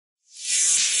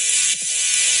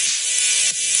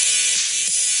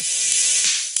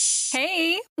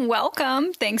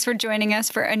Welcome. Thanks for joining us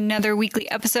for another weekly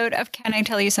episode of Can I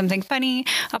Tell You Something Funny,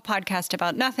 a podcast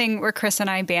about nothing where Chris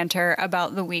and I banter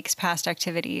about the week's past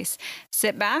activities.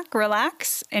 Sit back,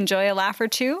 relax, enjoy a laugh or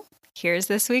two. Here's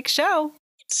this week's show.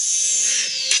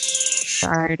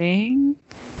 Starting.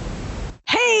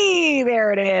 Hey,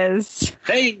 there it is.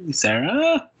 Hey,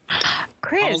 Sarah.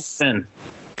 Chris.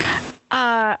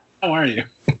 How are you?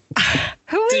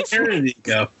 Who is Where did it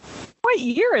go? What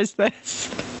year is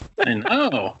this? I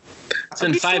know. It's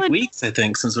been 5 weeks, I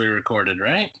think, since we recorded,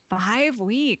 right? 5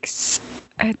 weeks.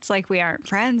 It's like we aren't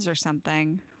friends or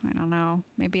something. I don't know.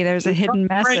 Maybe there's a hidden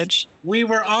message. We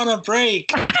were on a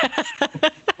break.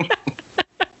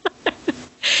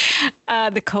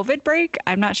 The COVID break?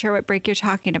 I'm not sure what break you're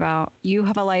talking about. You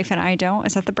have a life and I don't.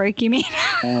 Is that the break you mean?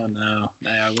 Oh, no.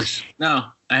 I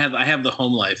have the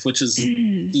home life, which is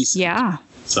decent. Yeah.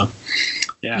 So,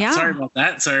 yeah. Sorry about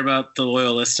that. Sorry about the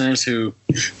loyal listeners who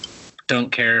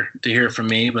don't care to hear from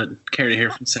me, but care to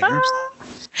hear from Sarah.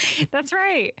 That's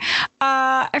right.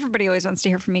 Everybody always wants to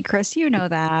hear from me, Chris. You know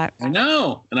that. I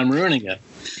know. And I'm ruining it.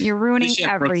 You're ruining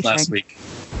everything. Last week.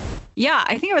 Yeah,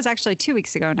 I think it was actually 2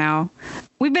 weeks ago now.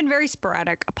 We've been very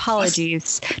sporadic.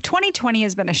 Apologies. 2020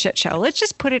 has been a shit show. Let's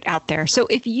just put it out there. So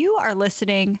if you are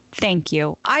listening, thank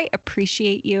you. I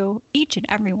appreciate you, each and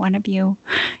every one of you.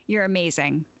 You're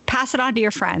amazing. Pass it on to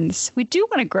your friends. We do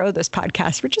want to grow this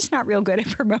podcast. We're just not real good at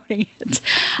promoting it.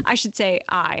 I should say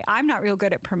I'm not real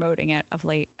good at promoting it of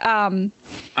late.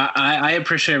 I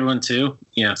appreciate everyone too.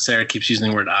 You know, Sarah keeps using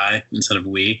the word I instead of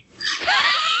we.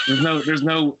 There's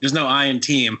no I in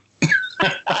team.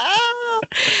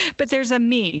 But there's a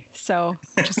me, so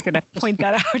I'm just gonna point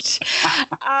that out.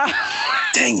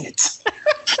 Dang it!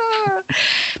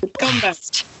 Come back.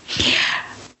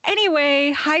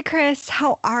 Anyway, hi Chris,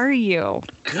 how are you?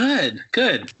 Good.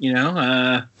 You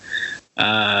know,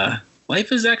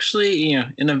 life is actually,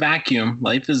 in a vacuum.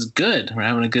 Life is good. We're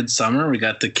having a good summer. We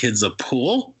got the kids a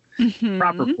pool,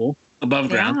 proper pool. Above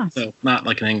ground, so not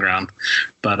like an in-ground,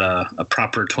 but a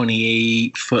proper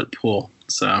 28-foot pool.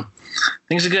 So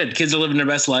things are good. Kids are living their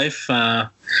best life.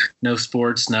 No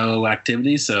sports, no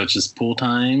activities, so it's just pool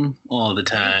time all the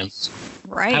time.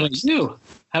 Right. How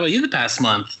about you the past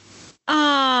month?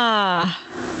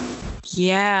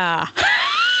 Yeah.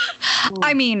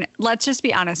 I mean, let's just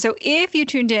be honest. So if you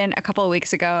tuned in a couple of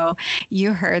weeks ago,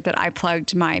 you heard that I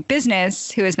plugged my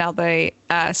business, who is now the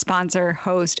sponsor,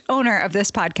 host, owner of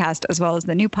this podcast, as well as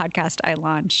the new podcast I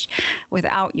launched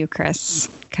without you, Chris,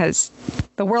 because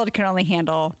the world can only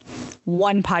handle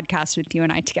one podcast with you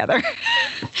and I together.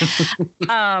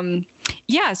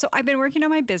 Yeah, so I've been working on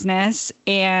my business,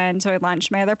 and so I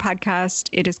launched my other podcast.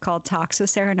 It is called Talks with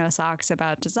Sarah No Socks,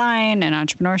 about design and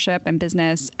entrepreneurship and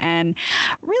business. And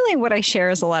really what I share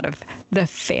is a lot of the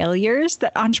failures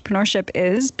that entrepreneurship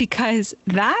is, because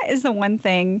that is the one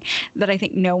thing that I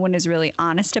think no one is really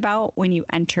honest about when you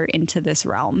enter into this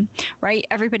realm, right?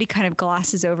 Everybody kind of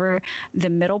glosses over the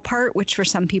middle part, which for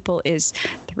some people is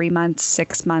 3 months,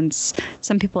 6 months.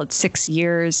 Some people it's 6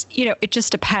 years. It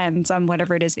just depends on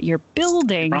whatever it is that you're building.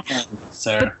 But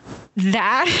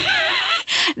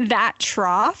that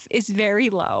trough is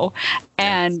very low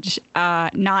and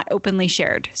not openly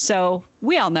shared. So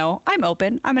we all know I'm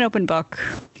open. I'm an open book.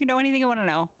 If you know anything you want to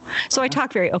know. So I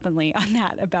talk very openly on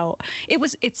that about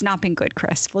it's not been good,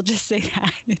 Chris. We'll just say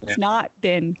that. It's not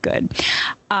been good.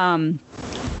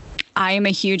 I am a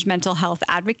huge mental health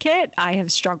advocate. I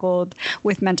have struggled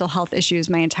with mental health issues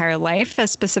my entire life,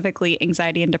 specifically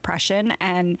anxiety and depression.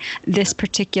 And this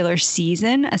particular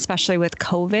season, especially with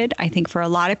COVID, I think for a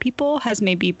lot of people has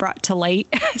maybe brought to light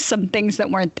some things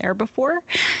that weren't there before.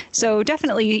 So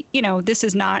definitely, this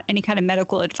is not any kind of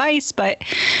medical advice, but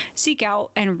seek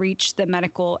out and reach the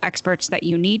medical experts that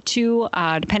you need to,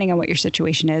 depending on what your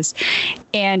situation is.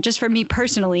 And just for me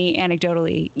personally,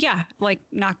 anecdotally,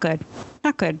 not good.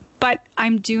 Not good, but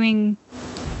I'm doing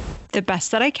the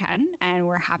best that I can, and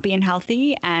we're happy and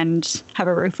healthy and have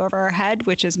a roof over our head,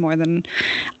 which is more than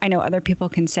I know other people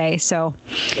can say. So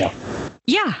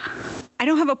yeah. I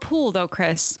don't have a pool though,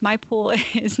 Chris. My pool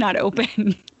is not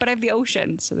open, but I have the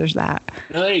ocean. So there's that.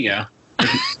 Well, there you go.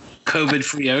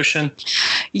 COVID-free ocean.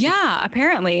 Yeah,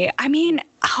 apparently. I mean,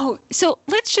 so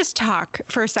let's just talk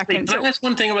for a second. Can I ask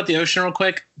one thing about the ocean real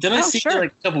quick? Didn't I see sure. a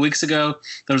couple weeks ago,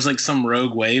 there was some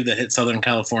rogue wave that hit Southern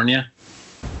California?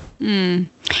 You'll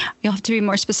have to be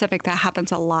more specific. That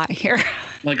happens a lot here.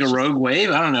 Like a rogue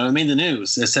wave? I don't know. It made the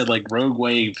news. It said rogue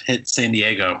wave hit San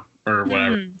Diego or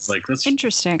whatever. It's that's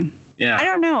interesting. Yeah. I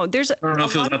don't know. I don't know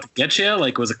if it was about to get you.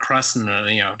 Was it crust and,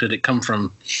 did it come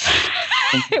from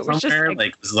It was somewhere,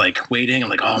 was waiting. I'm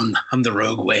like, oh, I'm the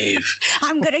rogue wave.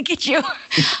 I'm gonna get you.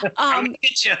 I'm gonna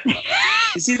get you.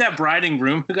 You see that bride and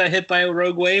groom who got hit by a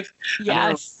rogue wave?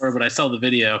 Yes. But I saw the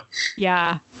video.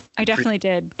 Yeah, I definitely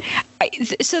did.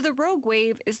 So the rogue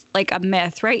wave is like a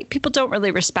myth, right? People don't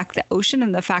really respect the ocean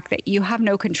and the fact that you have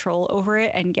no control over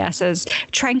it. And yes, as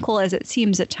tranquil as it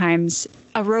seems at times,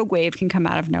 a rogue wave can come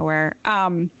out of nowhere.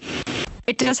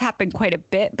 It does happen quite a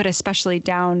bit, but especially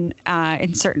down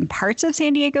in certain parts of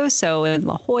San Diego. So in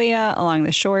La Jolla, along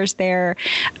the shores there,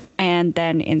 and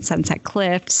then in Sunset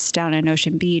Cliffs, down in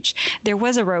Ocean Beach. There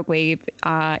was a rogue wave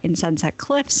in Sunset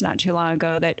Cliffs not too long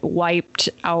ago that wiped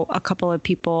out a couple of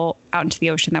people out into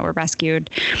the ocean that were rescued.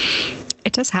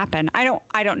 It does happen. I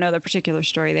don't know the particular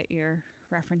story that you're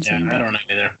referencing. Yeah, I don't know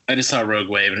either. I just saw a rogue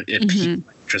wave. It piqued my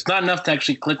interest. Not enough to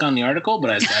actually click on the article,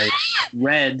 but I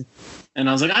read. And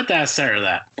I was like, I have to ask Sarah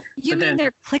that. You mean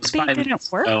their clickbait didn't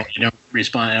work? Oh,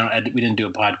 respond. We didn't do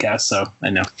a podcast, so I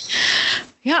know.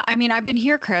 Yeah, I mean, I've been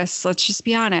here, Chris. Let's just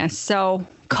be honest. So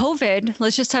COVID,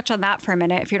 let's just touch on that for a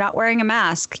minute. If you're not wearing a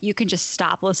mask, you can just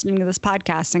stop listening to this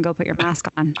podcast and go put your mask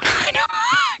on.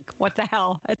 What the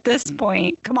hell? At this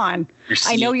point, come on.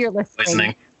 I know you're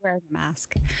listening. Wearing a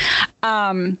mask.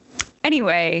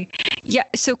 Anyway, yeah,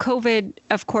 so COVID,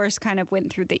 of course, kind of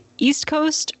went through the East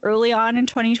Coast early on in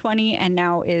 2020 and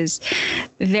now is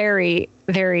very,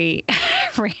 very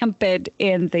rampant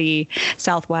in the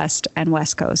Southwest and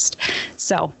West Coast.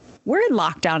 So we're in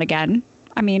lockdown again.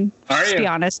 I mean, let's be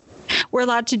honest. We're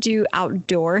allowed to do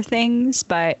outdoor things,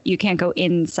 but you can't go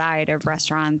inside of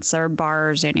restaurants or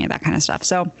bars, any of that kind of stuff.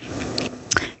 So,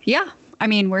 yeah. I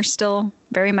mean, we're still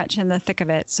very much in the thick of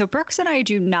it. So Brooks and I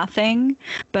do nothing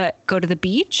but go to the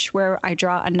beach where I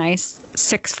draw a nice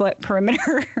 6-foot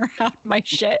perimeter around my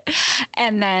shit.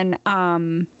 And then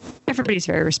everybody's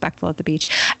very respectful at the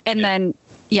beach. And then,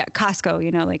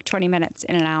 Costco, like 20 minutes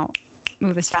in and out.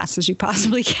 Move as fast as you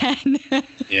possibly can.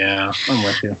 Yeah, I'm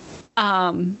with you.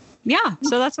 Yeah,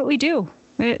 so that's what we do.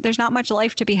 There's not much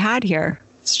life to be had here.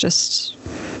 It's just,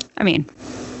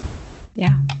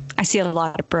 yeah. I see a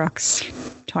lot of Brooks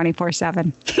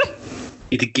 24/7.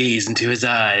 Need to gaze into his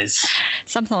eyes.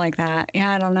 Something like that.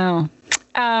 Yeah, I don't know.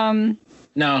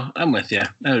 No, I'm with you.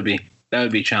 That would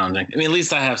be challenging. I mean, at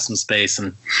least I have some space,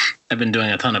 and I've been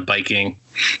doing a ton of biking.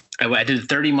 I did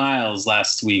 30 miles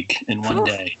last week in one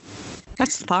day.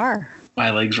 That's far.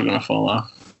 My legs were going to fall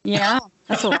off. Yeah,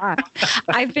 that's a lot.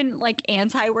 I've been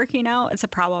anti-working out. It's a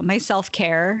problem. My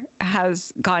self-care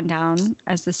has gone down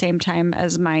as the same time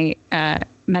as my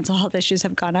mental health issues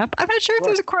have gone up. I'm not sure if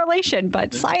there's a correlation,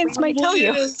 but science might tell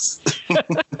you.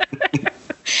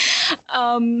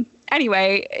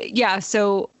 Anyway, yeah,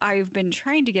 so I've been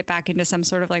trying to get back into some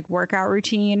sort of workout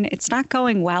routine. It's not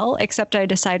going well, except I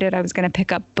decided I was going to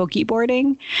pick up boogie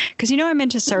boarding because, I'm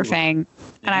into surfing.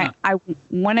 And I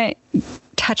want to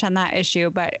touch on that issue,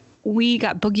 but we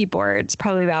got boogie boards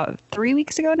probably about 3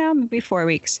 weeks ago now, maybe 4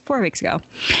 weeks ago.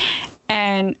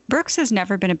 And Brooks has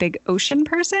never been a big ocean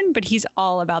person, but he's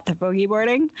all about the boogie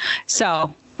boarding.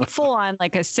 So full on a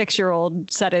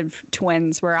 6-year-old set of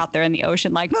twins were out there in the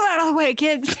ocean move out of the way,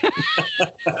 kids.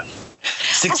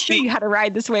 I'll show you how to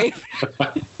ride this wave.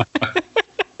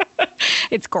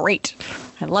 It's great.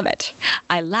 I love it.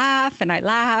 I laugh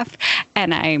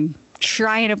and I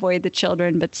try and avoid the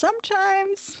children, but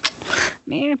sometimes,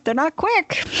 if they're not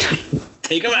quick,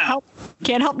 take them out.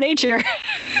 Can't help nature.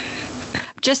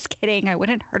 Just kidding. I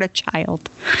wouldn't hurt a child.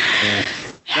 Yeah.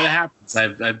 But it happens.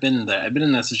 I've been there. I've been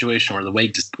in that situation where the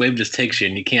wave just takes you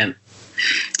and you can't.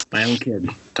 My own kid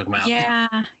took him out.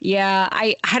 Yeah.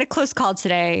 I had a close call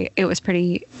today. It was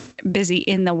pretty busy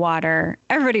in the water.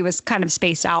 Everybody was kind of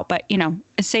spaced out, but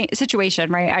a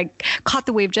situation, right? I caught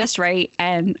the wave just right,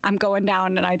 and I'm going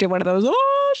down, and I did one of those.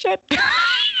 Oh shit!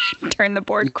 Turn the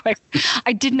board quick.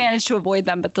 I did manage to avoid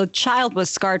them, but the child was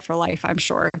scarred for life. I'm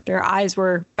sure their eyes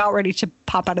were about ready to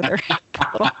pop out of their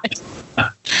little eyes.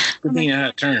 Good thing you had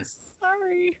a turn.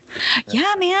 Sorry.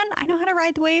 Yeah, man. I know how to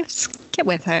ride the waves. Get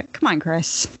with it. Come on,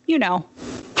 Chris. You know.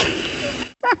 Do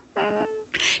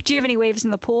you have any waves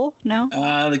in the pool? No?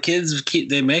 The kids,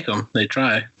 they make them. They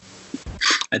try.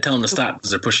 I tell them to stop because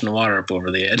they're pushing the water up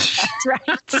over the edge.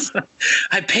 That's right.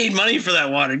 I paid money for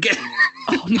that water.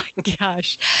 Oh, my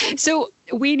gosh. So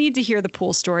we need to hear the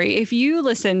pool story. If you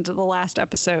listened to the last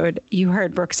episode, you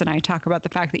heard Brooks and I talk about the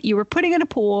fact that you were putting in a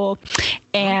pool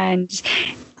and,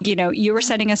 you were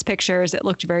sending us pictures. It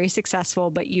looked very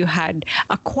successful, but you had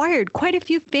acquired quite a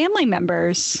few family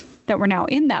members that were now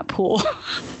in that pool.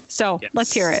 So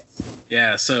Let's hear it.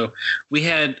 Yeah. So we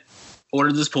had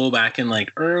ordered this pool back in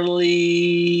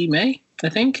early May, I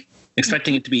think,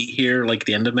 expecting it to be here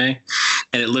the end of May.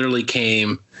 And it literally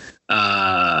came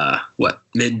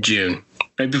mid-June,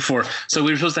 right before. So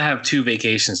we were supposed to have two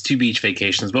beach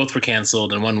vacations. Both were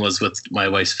canceled, and one was with my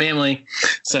wife's family.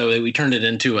 So we turned it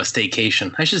into a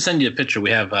staycation. I should send you a picture.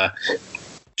 We have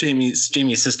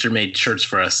Jamie's sister made shirts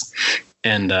for us,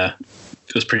 and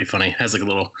it was pretty funny. It has like a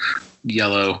little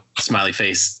yellow smiley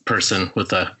face person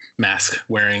with a mask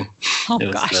wearing.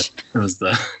 It was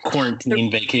the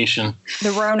quarantine vacation. The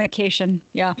Ronication.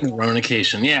 Yeah. The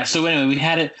Ronication. Yeah. So anyway, we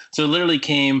had it. So it literally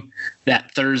came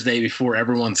that Thursday before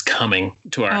everyone's coming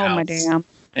to our house. Oh my damn.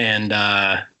 And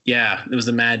it was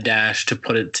a mad dash to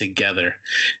put it together.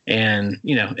 And,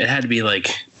 it had to be like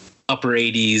upper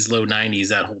 80s, low 90s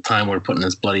that whole time we were putting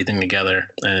this bloody thing together.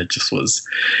 And it just was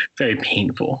very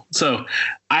painful. So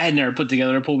I had never put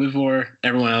together a pool before.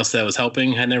 Everyone else that was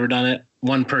helping had never done it.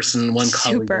 One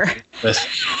colleague,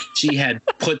 she had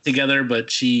put together,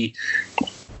 but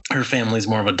her family's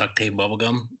more of a duct tape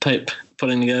bubblegum type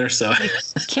putting together. So you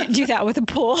can't do that with a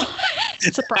pool.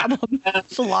 It's a problem.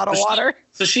 It's a lot of water.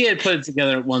 So she had put it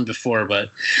together one before,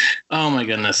 but oh my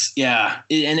goodness. Yeah.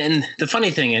 And the funny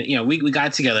thing, we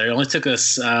got together. It only took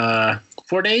us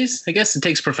 4 days. I guess it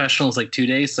takes professionals like 2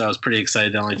 days. So I was pretty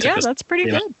excited. It only took us, that's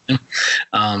pretty good.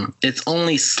 It's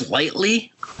only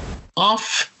slightly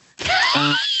off.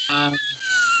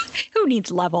 Who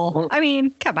needs level? I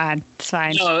mean, come on, it's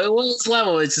fine. No, it was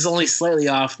level. It's just only slightly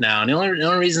off now. And the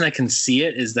only reason I can see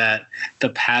it is that the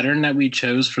pattern that we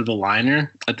chose for the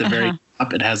liner at the very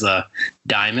top, it has a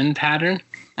diamond pattern.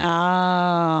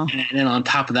 Oh. And then on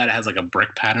top of that, it has like a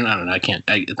brick pattern. I don't know.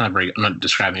 I'm not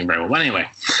describing it very well. But anyway,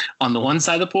 on the one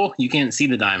side of the pool, you can't see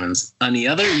the diamonds. On the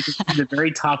other, you can see the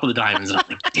very top of the diamonds. And I'm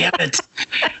like, damn it.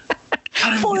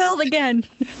 Foiled again.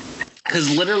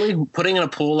 Because literally putting in a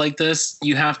pool like this,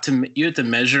 you have to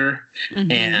measure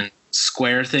and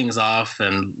square things off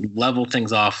and level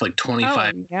things off like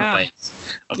 25 ways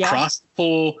across the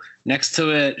pool, next to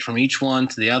it, from each one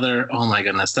to the other. Oh my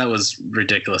goodness, that was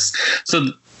ridiculous. So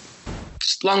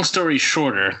long story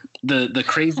shorter, the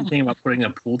crazy thing about putting a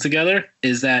pool together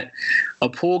is that a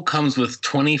pool comes with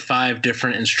 25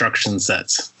 different instruction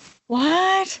sets.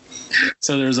 What?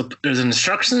 So there's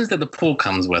instructions that the pool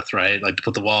comes with, right? Like to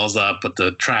put the walls up, put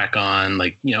the track on,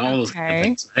 like, all those kind of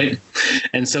things, right?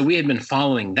 And so we had been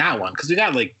following that one because we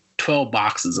got like 12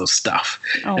 boxes of stuff.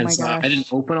 Oh and my so gosh. I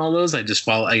didn't open all those. I just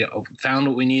I found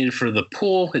what we needed for the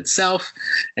pool itself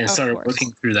and started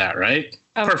working through that, right?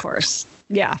 Of course.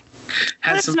 Yeah.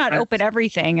 Let's not open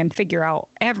everything and figure out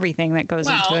everything that goes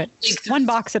into it. One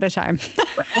box at a time.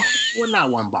 Well,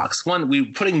 not one box. We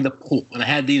were putting the pool, and I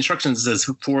had the instructions that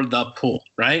says for the pool,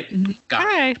 right? Mm-hmm.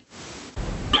 Got it.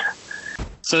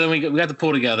 So then we got the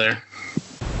pool together,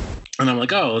 and I'm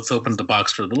like, oh, let's open the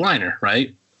box for the liner,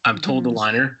 right? I'm told the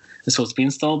liner is supposed to be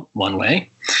installed one way.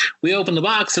 We open the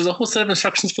box. There's a whole set of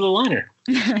instructions for the liner.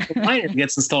 The liner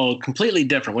gets installed completely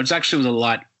different, which actually was a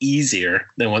lot easier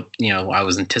than what I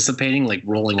was anticipating, like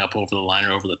rolling up over the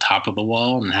liner over the top of the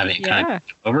wall and having it kind of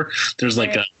over. There's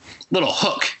like a little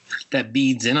hook that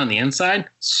beads in on the inside.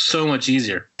 So much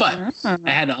easier. But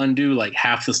I had to undo like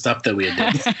half the stuff that we had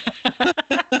done.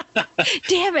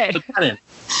 Damn it.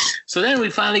 So then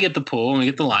we finally get the pool and we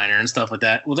get the liner and stuff like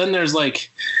that. Well, then there's like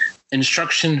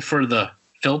instruction for the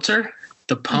filter,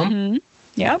 the pump,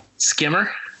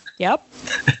 skimmer,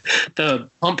 the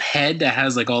pump head that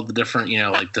has like all the different,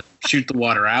 like to shoot the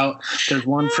water out. There's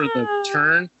one for the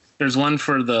turn. There's one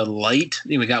for the light.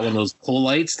 We got one of those pool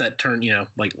lights that turn,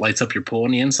 like lights up your pool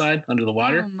on the inside under the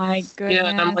water. Oh my goodness. Yeah,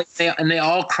 and I'm like, they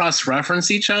all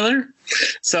cross-reference each other.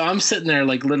 So I'm sitting there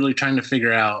like literally trying to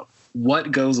figure out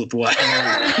what goes with what.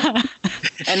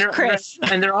 And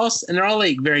they're all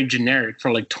like very generic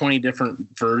for like 20 different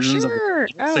versions of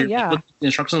it. Oh, so yeah. The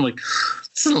instructions, I'm like,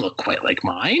 this doesn't look quite like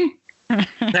mine.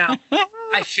 Now,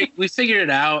 we figured it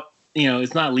out.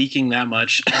 It's not leaking that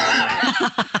much.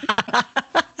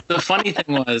 The funny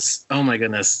thing was, oh my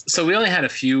goodness. So we only had a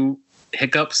few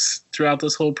hiccups throughout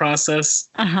this whole process.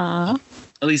 At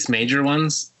least major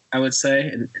ones, I would say.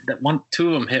 And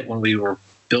two of them hit when we were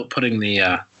putting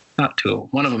the. Not two.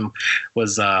 One of them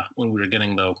was when we were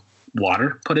getting the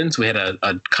water put in. So we had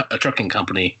a trucking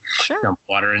company dump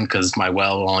water in because my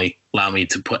well only allowed me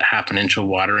to put half an inch of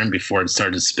water in before it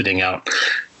started spitting out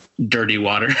dirty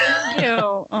water.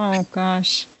 Ew. Oh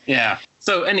gosh. Yeah.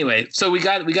 So anyway, we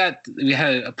had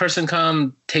a person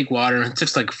come take water, and it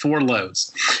took like 4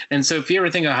 loads. And so if you ever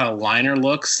think of how a liner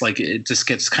looks, like it just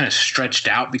gets kind of stretched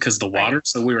out because of the water. Right.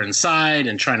 So we were inside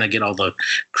and trying to get all the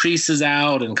creases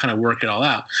out and kind of work it all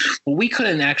out. Well, we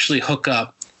couldn't actually hook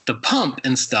up the pump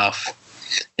and stuff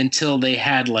until they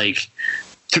had like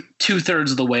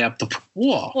 2/3 of the way up the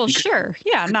wall. Well, sure.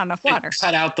 Yeah, not enough water.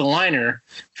 Cut out the liner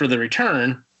for the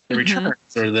return. returns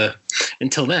or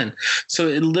until then. So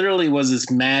it literally was this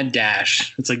mad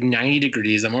dash. It's like 90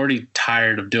 degrees. I'm already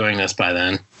tired of doing this by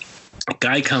then. A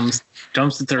guy comes,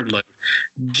 jumps the third load,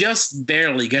 just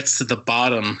barely gets to the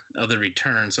bottom of the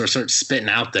return, so it starts spitting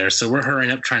out there. So we're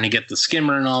hurrying up trying to get the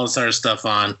skimmer and all this other stuff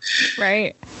on.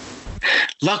 Right.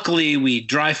 Luckily, we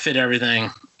dry fit everything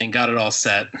and got it all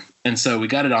set. And so we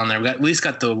got it on there. We at least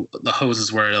got the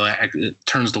hoses where it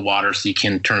turns the water so you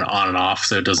can turn it on and off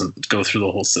so it doesn't go through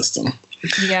the whole system.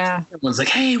 Yeah. Everyone's like,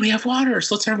 hey, we have water,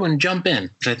 so let's everyone jump in,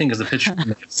 which I think is a picture you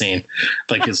may have seen.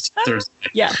 Like it's Thursday.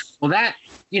 Yeah. Well, that,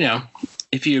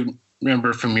 if you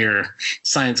remember from your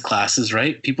science classes,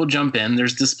 right? People jump in,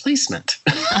 there's displacement.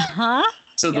 Uh-huh.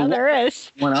 So yeah, there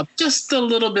is. Went up just a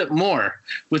little bit more,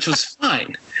 which was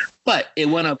fine. But it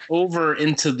went up over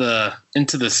into the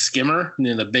skimmer,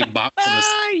 the big box.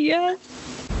 Yeah.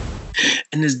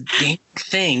 And this dang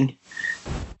thing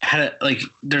had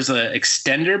there's a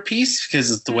extender piece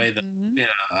because it's the way that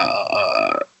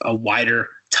a wider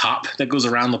top that goes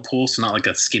around the pool, so not like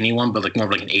a skinny one, but more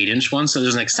of like an 8-inch one. So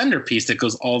there's an extender piece that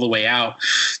goes all the way out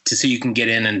so you can get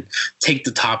in and take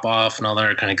the top off and all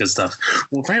that kind of good stuff.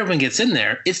 Well, when everyone gets in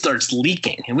there, it starts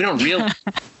leaking, and we don't realize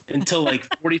until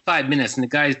 45 minutes, and the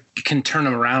guy can turn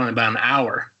them around in about an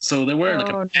hour. So they were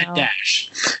a mad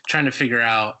dash trying to figure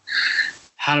out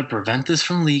how to prevent this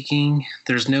from leaking.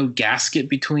 There's no gasket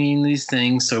between these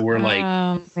things, so we're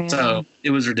so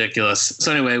it was ridiculous.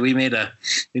 So anyway, we made a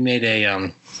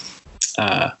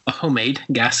homemade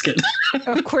gasket.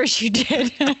 Of course you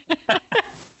did.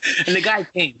 And the guy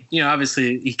came,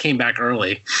 obviously he came back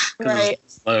early, right?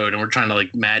 Load, and we're trying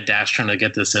to mad dash trying to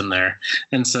get this in there.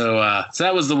 And so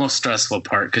that was the most stressful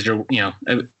part, because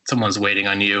someone's waiting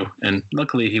on you, and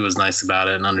luckily he was nice about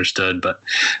it and understood. But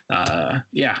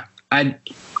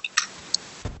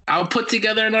I'll put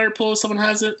together another pool if someone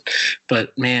has it,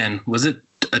 but man, was it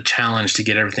a challenge to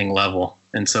get everything level.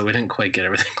 And so we didn't quite get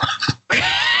everything level.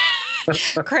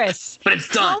 Chris, but it's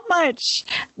done. How much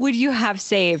would you have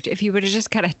saved if you would have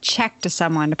just kind of checked to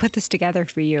someone to put this together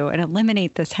for you and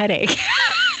eliminate this headache?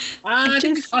 I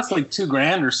think it cost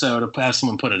 $2,000 or so to have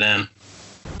someone put it in.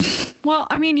 Well,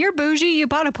 I mean, you're bougie. You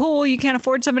bought a pool. You can't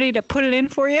afford somebody to put it in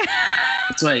for you.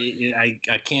 That's why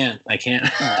I can't.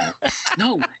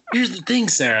 No, here's the thing,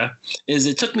 Sarah, is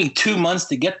it took me 2 months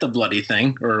to get the bloody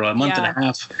thing, or a month and a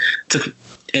half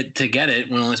to get it,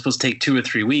 when only supposed to take 2 or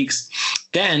 3 weeks.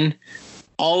 Then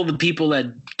all the people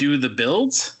that do the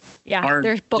builds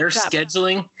they're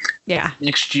scheduling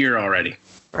next year already.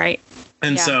 Right.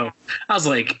 And so I was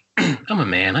like, I'm a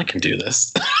man. I can do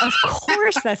this. Of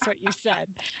course, that's what you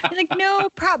said. You're like, no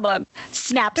problem.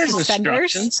 Snap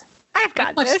suspenders. I've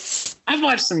got this. I've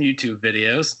watched some YouTube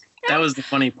videos. That was the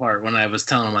funny part when I was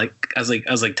telling them, I was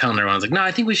telling everyone, I was like, no,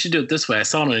 I think we should do it this way. I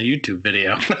saw it on a YouTube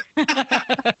video.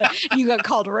 You got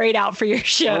called right out for your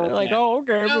shit. Okay,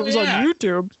 but it was on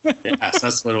YouTube. Yes,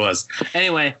 that's what it was.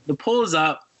 Anyway, the pool is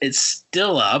up. It's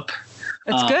still up.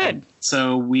 That's good.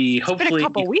 So we hopefully. It's been a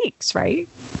couple weeks, right?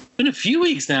 It's been a few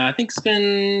weeks now. I think it's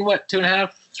been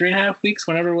 2.5, 3.5 weeks,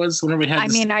 whenever we had.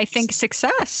 I think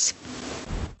success.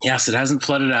 Yes, it hasn't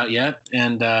flooded out yet,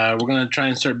 and we're going to try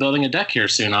and start building a deck here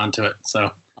soon onto it.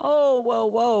 So. Oh,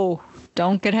 whoa!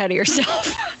 Don't get ahead of yourself.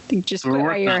 I think just put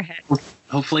right your head.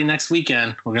 Hopefully next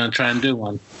weekend we're going to try and do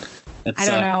one. I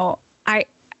don't know.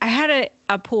 I had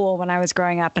a pool when I was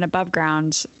growing up and above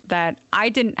ground that I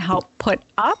didn't help put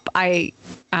up. I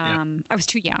was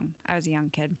too young. I was a young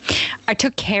kid. I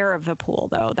took care of the pool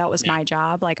though. That was my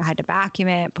job. I had to vacuum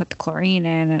it, put the chlorine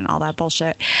in and all that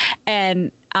bullshit.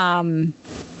 And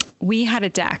we had a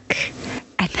deck,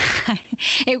 and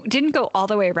it didn't go all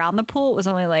the way around the pool. It was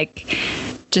only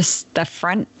just the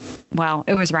front. Well,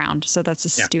 it was round, so that's a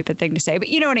stupid thing to say, but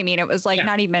you know what I mean? It was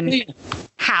not even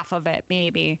half of it,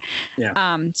 maybe.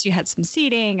 Yeah. So you had some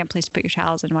seating, a place to put your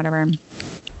towels and whatever.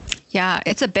 Yeah,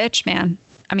 it's a bitch, man.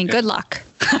 I mean, good luck.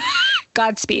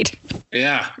 Godspeed.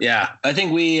 Yeah. I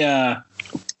think we've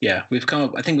come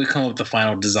up with the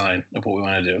final design of what we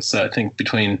want to do. So I think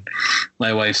between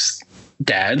my wife's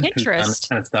dad, who's done this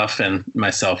kind of stuff, and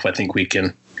myself, I think we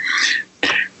can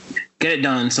get it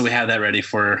done, so we have that ready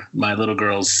for my little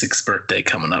girl's 6th birthday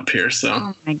coming up here. So.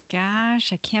 Oh my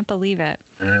gosh, I can't believe it.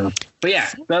 But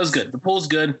yeah, that was good. The pool's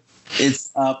good. It's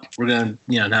up. We're gonna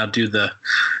now do the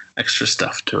extra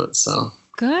stuff to it. So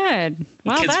good.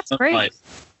 Well, that's great.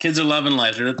 Life. Kids are loving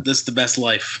life. This is the best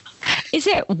life. Is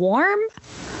it warm?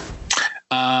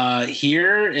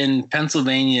 Here in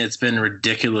Pennsylvania, it's been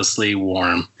ridiculously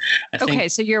warm. Okay,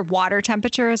 so your water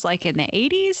temperature is in the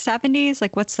 80s, 70s?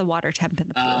 What's the water temp in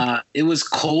the pool? It was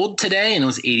cold today, and it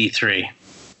was 83.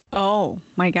 Oh,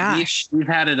 my gosh. We've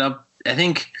had it up I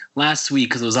think last week,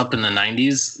 because it was up in the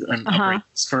 90s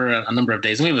for a number of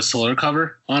days. And we have a solar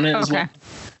cover on it as well.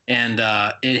 And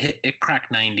it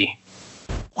cracked 90.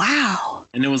 Wow.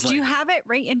 And it was Do you have it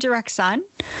right in direct sun?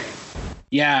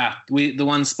 Yeah, the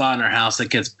one spot in our house that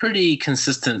gets pretty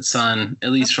consistent sun,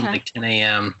 at least from like 10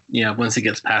 a.m. Once it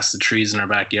gets past the trees in our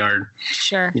backyard,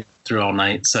 sure, through all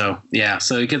night. So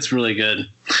so it gets really good.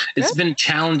 It's been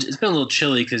challenged. It's been a little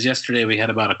chilly because yesterday we had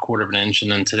about 1/4 inch, and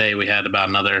then today we had about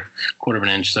another 1/4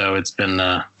 inch. So it's been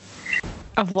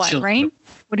of what chilly. Rain?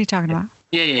 What are you talking about?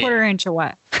 Yeah. 1/4 inch or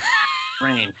what?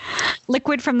 Rain.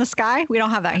 Liquid from the sky? We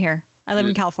don't have that here. I live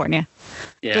in California.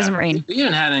 Yeah. It doesn't rain. We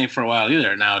haven't had any for a while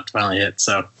either. Now it's finally hit.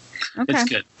 So it's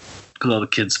good because all the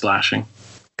kids splashing.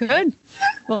 Good.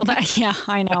 Well,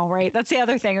 I know, right? That's the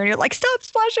other thing. When you're like, stop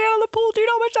splashing out of the pool. Do you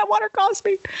know how much that water cost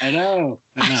me? I know.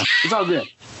 It's all good.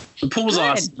 The pool's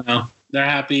awesome. They're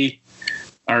happy.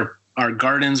 Our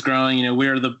garden's growing.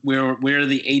 We're the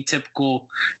atypical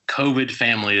COVID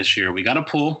family this year. We got a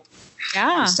pool.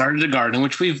 Yeah. We started a garden,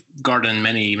 which we've gardened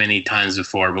many, many times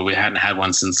before, but we hadn't had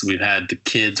one since we've had the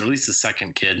kids, or at least the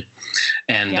second kid.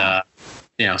 And,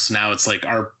 so now it's like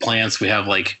our plants, we have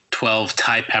like 12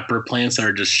 Thai pepper plants that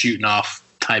are just shooting off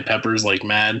Thai peppers like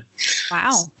mad.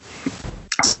 Wow.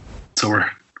 So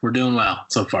we're doing well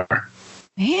so far.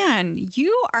 Man,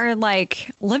 you are like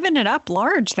living it up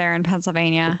large there in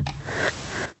Pennsylvania.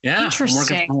 Yeah.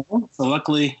 Interesting. I'm working from home. So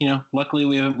luckily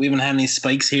we haven't had any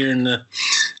spikes here in the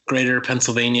greater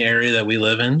Pennsylvania area that we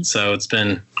live in. So it's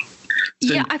been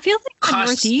I feel like the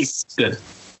Northeast. Good.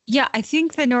 Yeah, I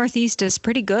think the Northeast is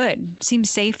pretty good. Seems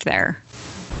safe there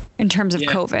in terms of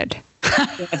COVID. I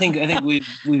think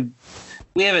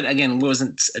we haven't, again, it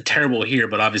wasn't terrible here,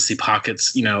 but obviously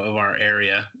pockets, of our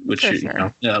area, which,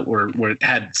 were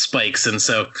had spikes. And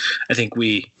so I think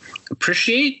we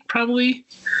appreciate probably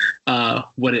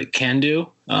what it can do,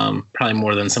 probably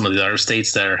more than some of the other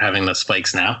states that are having the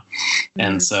spikes now.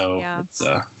 And so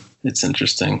it's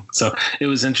interesting. So it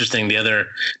was interesting the other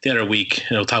week,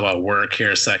 and we'll talk about work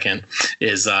here a second,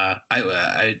 is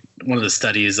I one of the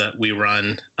studies that we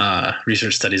run,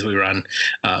 research studies we run,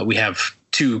 we have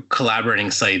 2 collaborating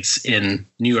sites in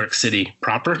New York City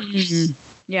proper. Mm-hmm.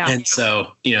 Yeah. And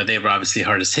so, they were obviously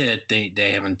hardest hit.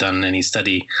 They haven't done any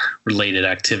study related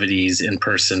activities in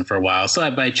person for a while. So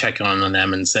I check on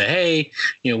them and say, hey,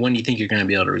 when do you think you're going to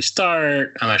be able to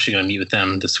restart? I'm actually going to meet with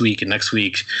them this week and next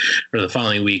week or the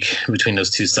following week between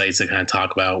those 2 sites to kind of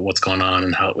talk about what's going on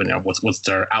and how, what's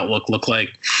their outlook look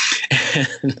like.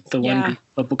 And the one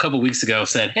a couple of weeks ago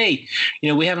said, hey,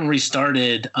 we haven't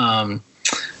restarted,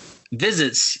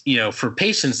 visits, for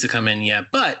patients to come in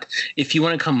yet, but if you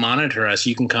want to come monitor us,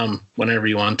 you can come whenever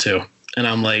you want to. And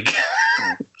I'm like,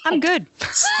 I'm good.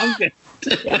 I'm good.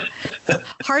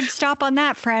 Hard stop on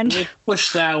that, friend.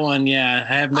 Push that one. Yeah.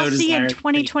 I have no desire. I'll see you in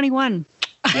 2021.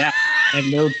 Yeah. I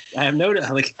have no,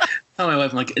 like, tell my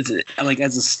wife,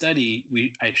 as a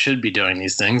study, I should be doing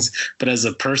these things, but as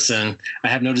a person, I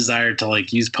have no desire to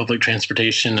use public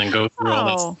transportation and go through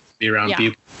all this, be around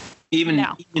people.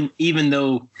 Even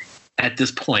though at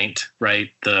this point, right,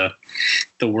 the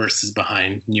worst is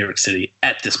behind New York City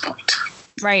at this point.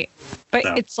 Right. But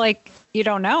it's like, you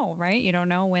don't know, right? You don't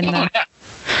know when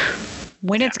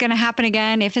it's going to happen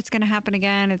again, if it's going to happen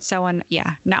again. It's so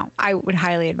no, I would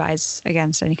highly advise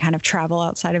against any kind of travel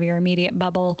outside of your immediate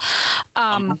bubble.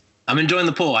 I'm enjoying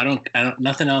the pool. I don't,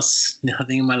 nothing else,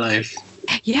 nothing in my life.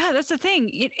 Yeah, that's the thing.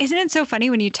 Isn't it so funny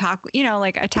when you talk,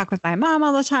 I talk with my mom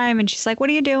all the time and she's like, what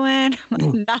are you doing?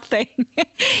 Nothing.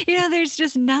 There's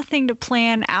just nothing to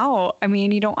plan out. I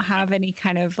mean, you don't have any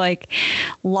kind of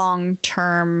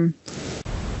long-term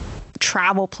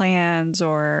travel plans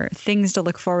or things to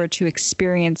look forward to,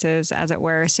 experiences, as it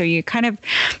were. So you kind of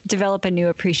develop a new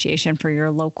appreciation for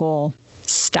your local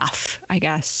stuff, I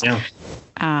guess. Yeah.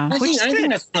 I think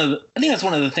that's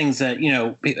one of the things that,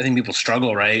 I think people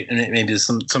struggle, right? And it maybe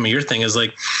some of your thing is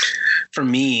for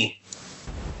me,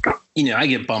 I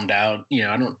get bummed out. I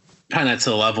don't try not to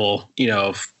the level,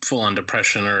 of full on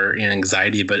depression or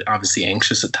anxiety, but obviously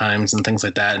anxious at times and things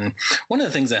like that. And one of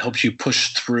the things that helps you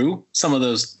push through some of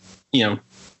those,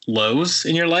 lows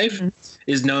in your life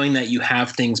is knowing that you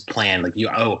have things planned.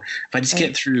 If I just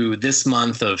get through this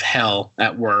month of hell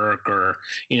at work or,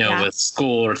 with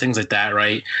school or things like that,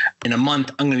 right? In a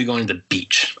month, I'm going to be going to the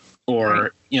beach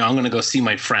or, I'm going to go see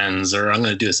my friends or I'm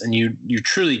going to do this. And you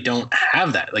truly don't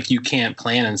have that. You can't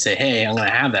plan and say, hey, I'm going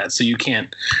to have that. So you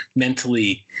can't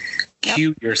mentally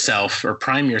cue yourself or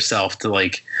prime yourself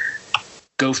to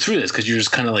go through this because you're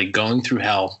just kind of going through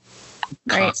hell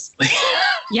constantly.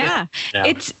 Yeah.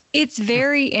 It's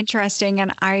very interesting.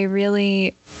 And I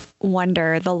really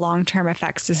wonder the long-term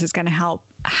effects this is going to help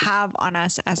have on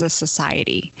us as a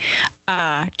society.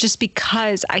 Just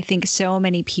because I think so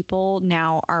many people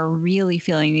now are really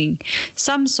feeling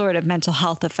some sort of mental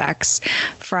health effects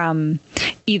from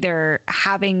either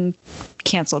having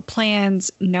canceled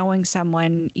plans, knowing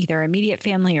someone, either immediate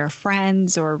family or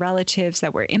friends or relatives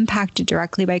that were impacted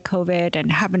directly by COVID,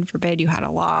 and heaven forbid you had a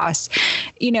loss,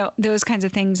 those kinds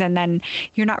of things. And then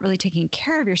you're not really taking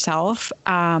care of yourself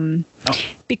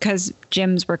because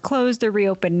gyms were closed. They're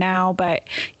reopened now, but,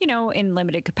 in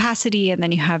limited capacity. And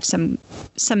then you have some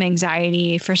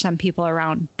anxiety for some people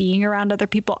around being around other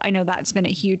people. I know that's been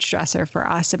a huge stressor for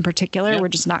us in particular. Yeah. We're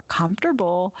just not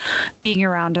comfortable being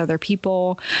around other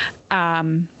people.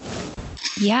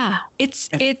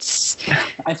 It's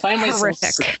I find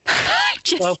horrific. Myself I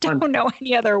just don't know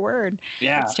any other word.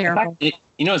 Yeah, it's terrible.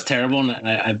 It's terrible, and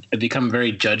I've become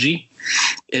very judgy.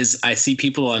 Is I see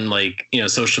people on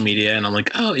social media, and I'm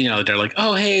like, oh, they're like,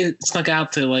 oh, hey, snuck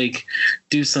out to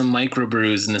do some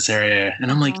microbrews in this area, and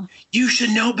I'm like, you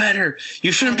should know better.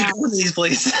 You shouldn't be going to these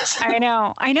places. I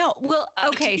know. Well,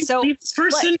 okay, so this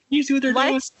person, you see what they're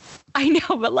doing. I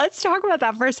know, but let's talk about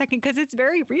that for a second because it's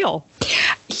very real.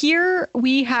 Here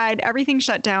we had everything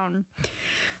shut down.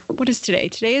 What is today?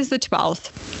 Today is the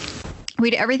 12th. We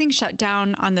had everything shut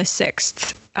down on the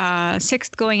 6th.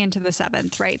 6th going into the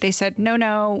 7th, right? They said,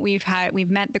 no, we've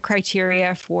met the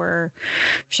criteria for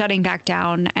shutting back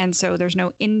down. And so there's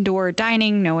no indoor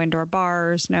dining, no indoor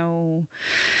bars, no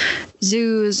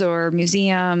zoos or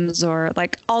museums, or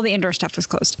all the indoor stuff was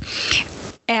closed.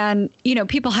 And,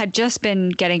 people had just been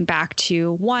getting back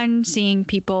to, one, seeing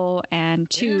people, and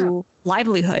two,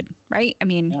 livelihood, right? I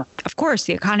mean, of course,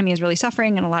 the economy is really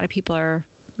suffering and a lot of people are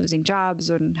losing jobs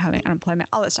and having unemployment,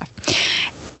 all that stuff.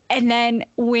 And then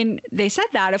when they said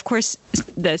that, of course,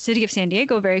 the city of San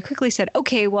Diego very quickly said,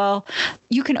 okay, well,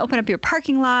 you can open up your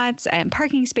parking lots and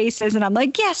parking spaces. And I'm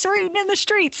like, yes, right in the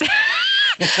streets.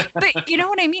 But you know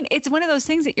what I mean? It's one of those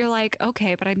things that you're like,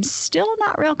 okay, but I'm still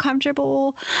not real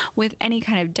comfortable with any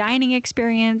kind of dining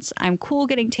experience. I'm cool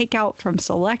getting takeout from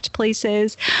select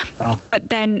places. Oh. But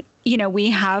then, we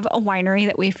have a winery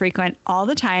that we frequent all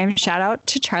the time. Shout out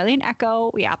to Charlie and Echo.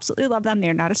 We absolutely love them.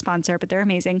 They're not a sponsor, but they're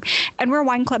amazing. And we're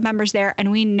wine club members there.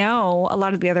 And we know a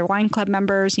lot of the other wine club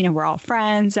members, we're all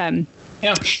friends.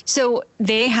 So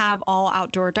they have all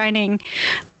outdoor dining.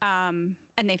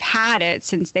 And they've had it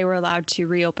since they were allowed to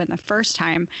reopen the first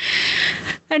time.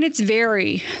 And it's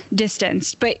very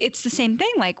distanced, but it's the same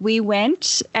thing. We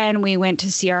went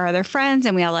to see our other friends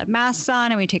and we all had masks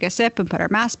on and we take a sip and put our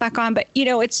mask back on. But,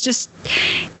 it's just,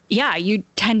 you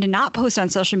tend to not post on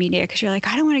social media because you're like,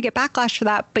 I don't want to get backlash for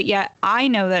that. But yet I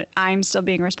know that I'm still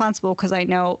being responsible because I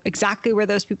know exactly where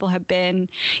those people have been,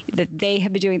 that they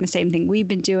have been doing the same thing we've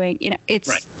been doing.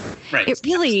 It's right. It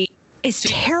really is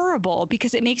terrible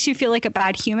because it makes you feel like a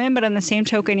bad human. But on the same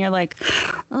token, you're like,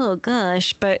 oh,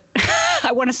 gosh, but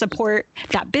I want to support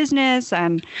that business.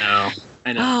 And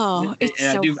I know. Oh,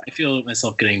 I feel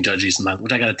myself getting judgy sometimes,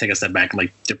 which I got to take a step back. I'm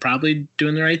like, they're probably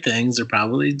doing the right things. They're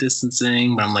probably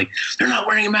distancing. But I'm like, they're not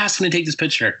wearing a mask when they take this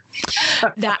picture.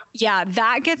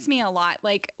 That gets me a lot.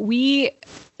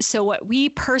 So what we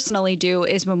personally do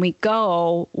is when we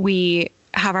go, we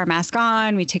have our mask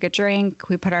on, we take a drink,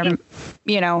 we put our,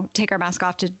 take our mask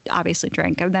off to obviously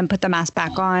drink and then put the mask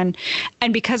back on.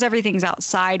 And because everything's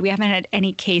outside, we haven't had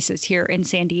any cases here in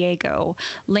San Diego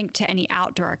linked to any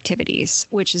outdoor activities,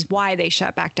 which is why they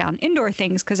shut back down indoor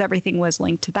things because everything was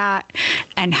linked to that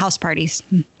and house parties,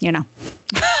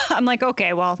 I'm like,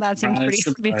 okay, well, that seems pretty.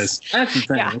 That's the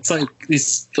thing. Yeah.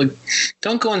 It's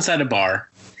don't go inside a bar.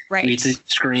 Right. You need to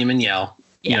scream and yell.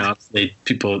 Yeah.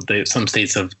 Some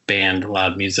states have banned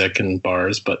loud music in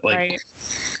bars, but I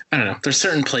don't know. There's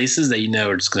certain places that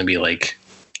are just going to be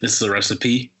this is a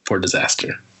recipe for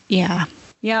disaster. Yeah.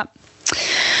 Yep.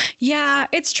 Yeah,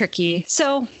 it's tricky.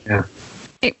 So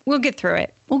we'll get through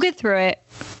it.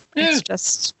 Yeah. It's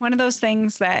just one of those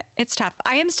things that it's tough.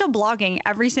 I am still blogging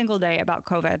every single day about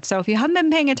COVID. So if you haven't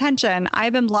been paying attention,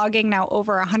 I've been blogging now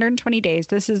over 120 days.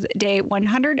 This is day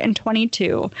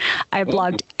 122. I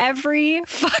blogged every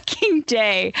fucking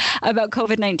day about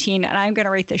COVID-19, and I'm going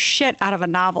to write the shit out of a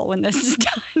novel when this is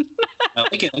done. I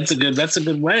like it. That's a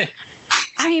good way.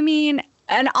 I mean,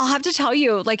 and I'll have to tell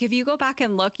you, if you go back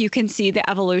and look, you can see the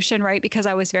evolution, right? Because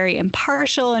I was very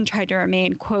impartial and tried to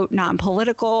remain, quote,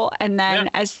 non-political. And then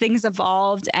as things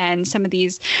evolved and some of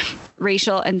these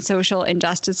racial and social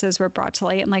injustices were brought to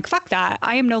light, I'm like, fuck that.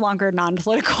 I am no longer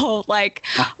non-political. That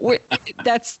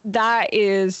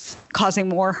is causing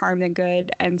more harm than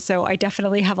good. And so I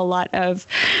definitely have a lot of,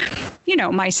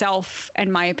 myself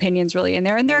and my opinions really in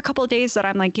there. And there are a couple of days that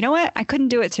I'm like, you know what? I couldn't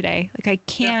do it today. Like I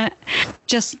can't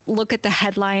just look at the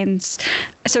headlines.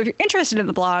 So if you're interested in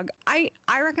the blog, I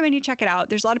recommend you check it out.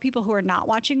 There's a lot of people who are not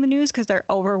watching the news because they're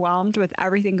overwhelmed with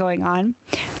everything going on.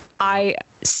 I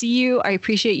see you, I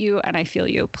appreciate you, and I feel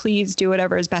you. Please do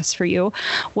whatever is best for you.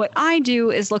 What I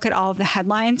do is look at all of the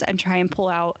headlines and try and pull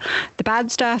out the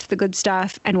bad stuff, the good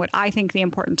stuff, and what I think the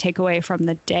important takeaway from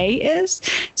the day is.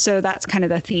 So that's kind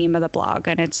of the theme of the blog,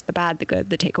 and it's the bad, the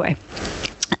good, the takeaway.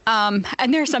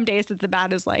 And there are some days that the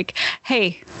bad is like,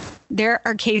 hey, there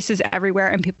are cases everywhere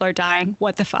and people are dying.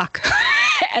 What the fuck?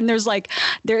 And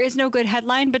there is no good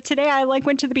headline, but today I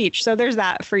went to the beach. So there's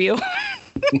that for you.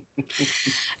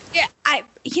 Yeah,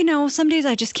 some days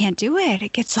I just can't do it.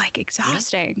 It gets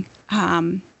exhausting.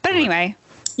 But anyway,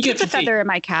 it's a feather in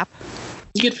my cap.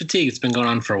 You get fatigue. It's been going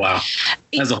on for a while.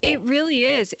 It really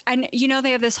is. And,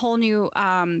 they have this whole new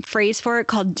phrase for it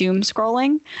called doom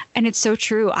scrolling. And it's so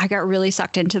true. I got really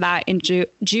sucked into that in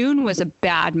June was a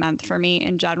bad month for me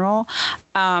in general.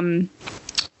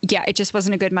 It just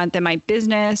wasn't a good month in my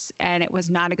business, and it was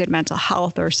not a good mental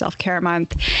health or self-care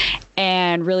month,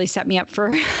 and really set me up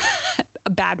for a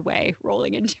bad way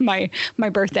rolling into my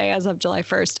birthday as of July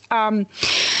 1st.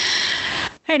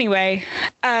 Anyway,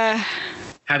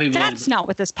 that's not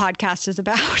what this podcast is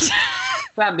about.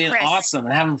 About being awesome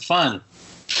and having fun.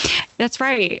 That's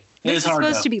right. This is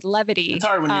supposed to be levity. It's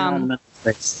hard when you're not in the mental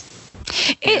space.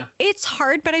 It's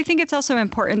hard, but I think it's also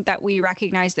important that we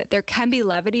recognize that there can be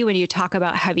levity when you talk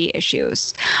about heavy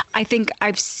issues. I think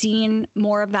I've seen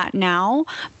more of that now,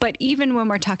 but even when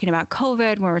we're talking about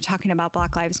COVID, when we're talking about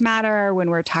Black Lives Matter, when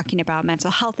we're talking about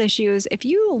mental health issues, if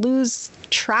you lose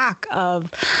track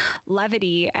of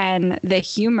levity and the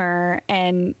humor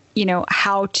and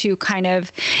how to kind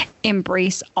of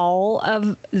embrace all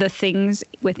of the things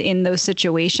within those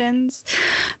situations,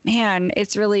 man,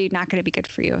 it's really not going to be good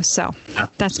for you. So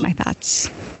that's my thoughts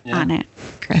on it,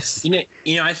 Chris.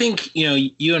 I think,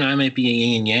 you and I might be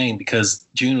yin and yang because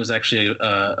June was actually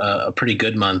a pretty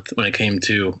good month when it came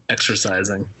to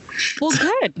exercising. Well,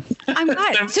 good. I'm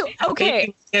glad. So,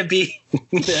 okay. Here's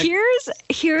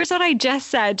what I just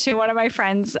said to one of my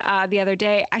friends the other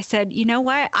day. I said, you know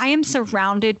what? I am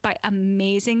surrounded by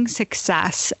amazing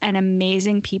success and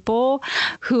amazing people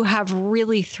who have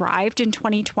really thrived in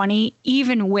 2020,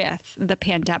 even with the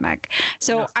pandemic.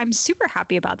 So I'm super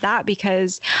happy about that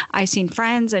because I've seen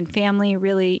friends and family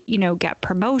really, get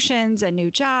promotions and new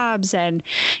jobs and,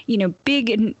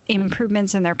 big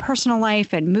improvements in their personal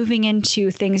life and moving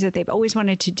into things that they've always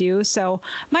wanted to do. So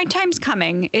my time's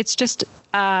coming. It's just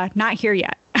not here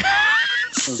yet.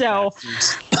 So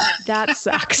that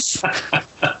sucks.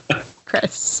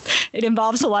 Chris, it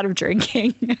involves a lot of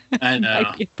drinking. I know.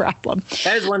 Might be a problem.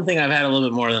 That is one thing I've had a little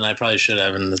bit more than I probably should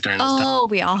have during this time. Oh,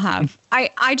 we all have.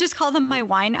 I just call them my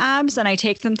wine abs, and I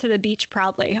take them to the beach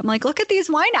proudly. I'm like, look at these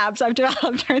wine abs I've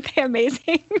developed. Aren't they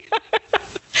amazing?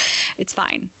 It's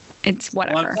fine. It's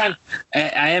whatever. Well,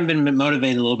 I have been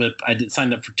motivated a little bit. I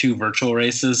signed up for 2 virtual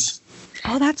races.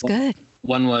 Oh, that's good.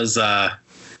 One was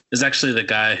is actually the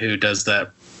guy who does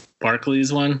that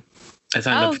Barclays one. I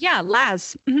signed up. Yeah,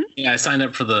 Laz. Mm-hmm. Yeah, I signed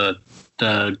up for the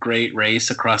Great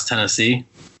Race across Tennessee.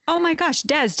 Oh my gosh,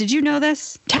 Des, did you know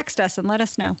this? Text us and let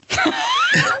us know.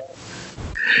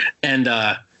 And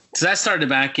so that started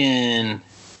back in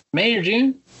May or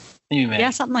June. Maybe May. Yeah,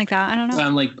 something like that. I don't know. So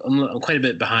I'm quite a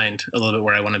bit behind a little bit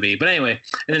where I want to be. But anyway,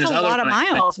 and then there's a lot of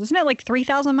miles. Wasn't it like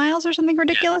 3,000 miles or something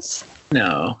ridiculous?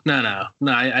 No. I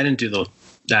didn't do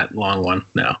that long one.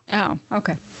 No. Oh,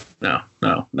 okay. No.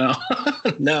 No, not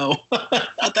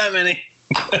that many.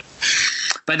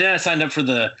 But then I signed up for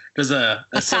there's a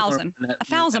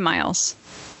 1,000 miles.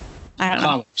 I don't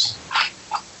know.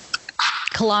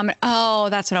 Kilometer. Oh,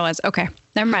 that's what it was. Okay.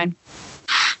 Never mind.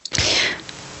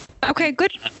 Okay,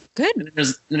 good. And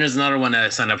there's another one that I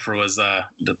signed up for was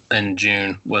in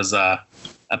June was a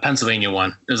Pennsylvania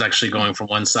one. It was actually going from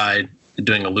one side,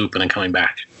 doing a loop, and then coming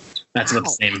back. That's about the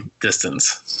same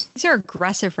distance. These are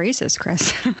aggressive races,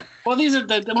 Chris. Well, these are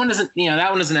the one isn't that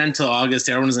one doesn't end until August.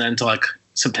 The other one doesn't end until like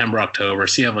September, October.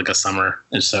 So you have like a summer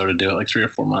or so to do it, like 3 or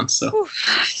 4 months. So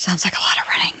sounds like a lot of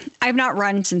running. I've not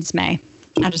run since May.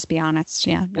 I'll just be honest.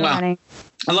 Yeah, running.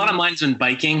 A lot of mine's been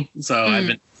biking, so I've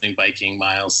been doing biking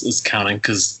miles is counting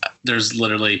because there's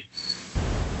literally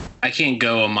I can't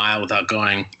go a mile without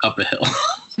going up a hill.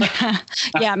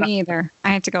 Yeah, me either. I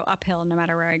have to go uphill no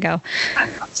matter where I go.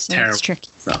 So terrible. It's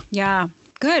tricky. So. Yeah,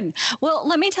 good. Well,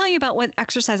 let me tell you about what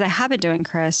exercise I have been doing,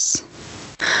 Chris.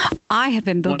 I have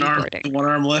been boogie boarding. One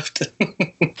arm lift.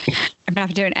 I'm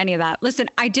not doing any of that. Listen,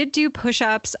 I did do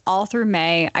push-ups all through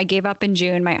May. I gave up in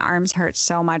June. My arms hurt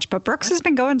so much, but Brooks has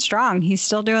been going strong. He's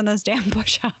still doing those damn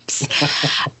push-ups,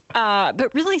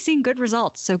 but really seeing good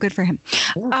results. So good for him.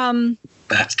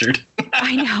 Bastard.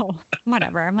 I know.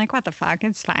 Whatever. I'm like, what the fuck?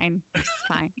 It's fine. It's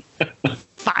fine.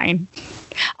 Fine.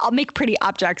 I'll make pretty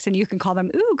objects and you can call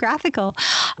them, ooh, graphical.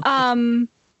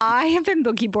 I have been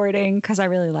boogie boarding because I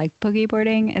really like boogie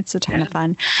boarding. It's a ton of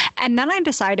fun. And then I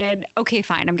decided, okay,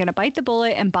 fine. I'm going to bite the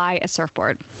bullet and buy a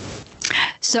surfboard.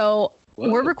 So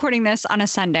we're recording this on a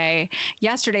Sunday.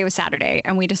 Yesterday was Saturday.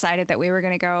 And we decided that we were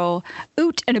going to go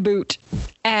oot and a boot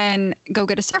and go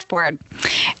get a surfboard.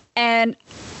 And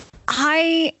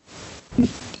I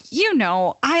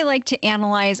like to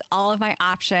analyze all of my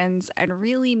options and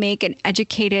really make an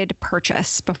educated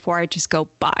purchase before I just go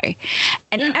buy.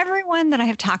 And everyone that I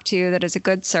have talked to that is a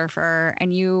good surfer,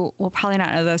 and you will probably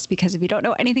not know this because if you don't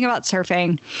know anything about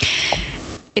surfing,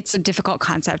 it's a difficult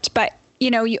concept. But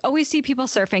you always see people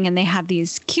surfing and they have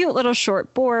these cute little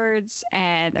short boards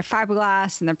and they're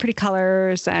fiberglass and they're pretty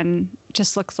colors and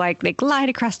just looks like they glide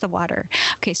across the water.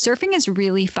 Okay, surfing is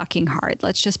really fucking hard.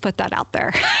 Let's just put that out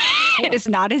there. It is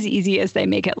not as easy as they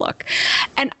make it look.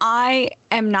 And I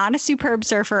am not a superb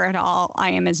surfer at all. I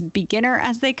am as beginner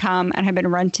as they come and have been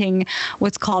renting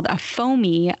what's called a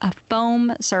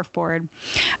foam surfboard,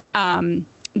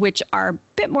 which are a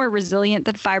bit more resilient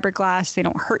than fiberglass. They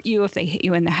don't hurt you if they hit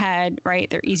you in the head, right?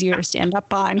 They're easier to stand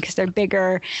up on because they're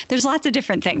bigger. There's lots of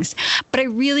different things. But I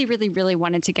really, really, really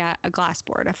wanted to get a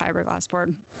fiberglass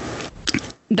board.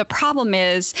 The problem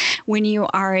is when you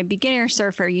are a beginner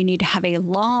surfer, you need to have a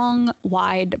long,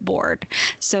 wide board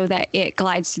so that it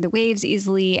glides through the waves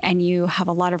easily and you have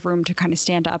a lot of room to kind of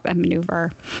stand up and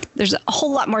maneuver. There's a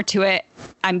whole lot more to it.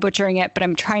 I'm butchering it, but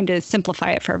I'm trying to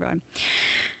simplify it for everyone.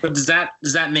 But does that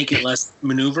make it less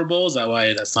maneuverable? Is that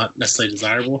why that's not necessarily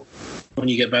desirable when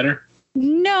you get better?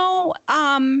 No.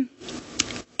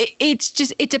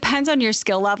 It depends on your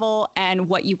skill level and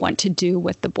what you want to do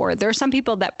with the board. There are some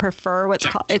people that prefer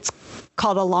it's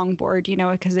called a long board,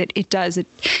 because it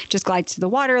just glides through the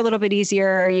water a little bit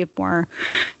easier. You have more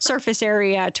surface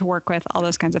area to work with, all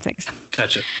those kinds of things.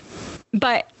 Gotcha.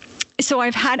 But so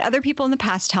I've had other people in the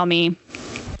past tell me,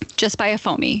 just buy a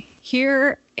foamy.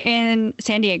 Here in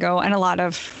San Diego and a lot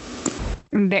of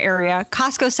the area,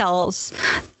 Costco sells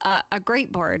a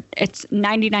great board. It's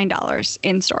 $99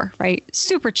 in store, right?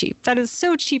 Super cheap. That is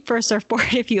so cheap for a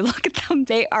surfboard. If you look at them,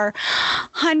 they are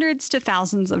hundreds to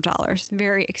thousands of dollars.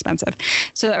 Very expensive.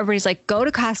 So everybody's like, go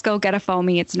to Costco, get a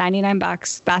foamy. It's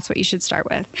 $99. That's what you should start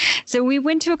with. So we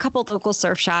went to a couple local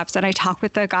surf shops and I talked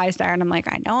with the guys there and I'm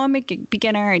like, I know I'm a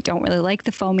beginner. I don't really like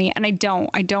the foamy and I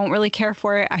don't really care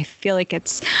for it. I feel like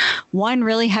it's one,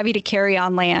 really heavy to carry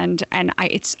on land and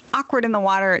it's awkward in the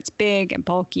water. It's big and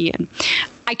bulky and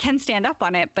I can stand up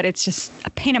on it, but it's just a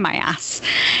pain in my ass.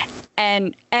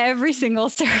 And every single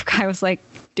surf guy was like,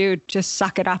 dude, just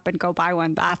suck it up and go buy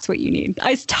one. That's what you need.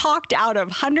 I was talked out of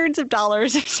hundreds of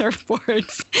dollars of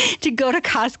surfboards to go to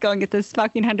Costco and get this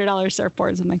fucking $100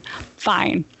 surfboards. I'm like,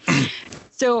 fine.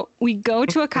 So we go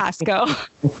to a Costco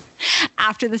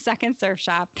after the second surf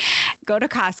shop, go to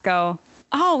Costco.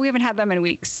 Oh, we haven't had them in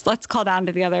weeks. Let's call down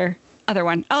to the other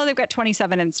one. Oh, they've got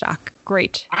 27 in stock.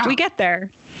 Great. Wow. We get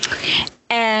there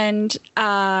and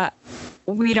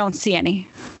we don't see any.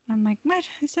 I'm like, what?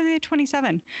 I said they had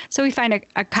 27. So we find a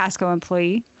Costco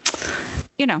employee.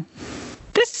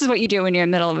 This is what you do when you're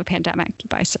in the middle of a pandemic. You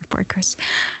buy a surfboard, Chris.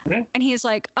 Okay. And he's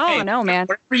like, oh, no, man.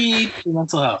 Whatever you need for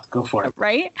mental health, go for it.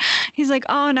 Right? He's like,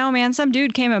 oh, no, man. Some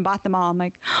dude came and bought them all. I'm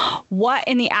like, what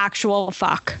in the actual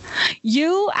fuck?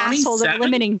 You assholes are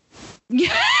limiting.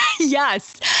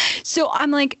 Yes. So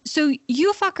I'm like, so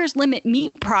you fuckers limit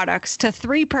meat products to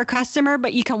 3 per customer,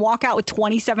 but you can walk out with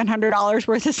 $2,700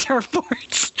 worth of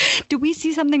surfboards. Do we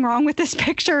see something wrong with this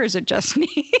picture or is it just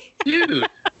me? Dude.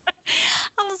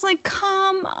 I was like,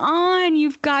 come on,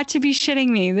 you've got to be shitting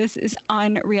me. This is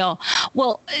unreal.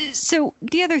 Well, so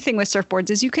the other thing with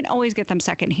surfboards is you can always get them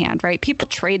secondhand, right? People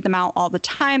trade them out all the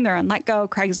time. They're on Letgo,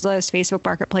 Craigslist, Facebook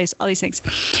Marketplace, all these things.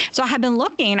 So I had been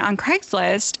looking on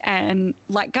Craigslist and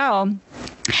Letgo,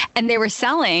 and they were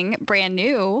selling brand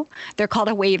new. They're called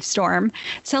a Wavestorm,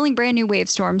 selling brand new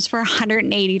Wavestorms for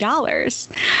 $180.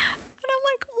 And I'm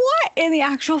like, what in the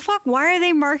actual fuck? Why are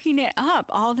they marking it up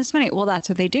all this money? Well, that's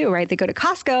what they do, right? They go to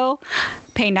Costco,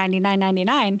 pay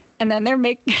 $99.99, and then they're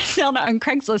selling it on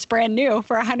Craigslist brand new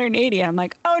for $180. I'm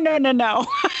like, oh, no.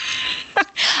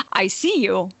 I see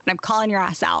you, and I'm calling your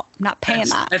ass out. I'm not paying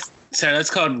that. That's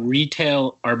called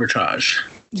retail arbitrage.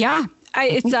 Yeah.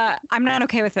 I'm not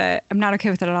okay with it. I'm not okay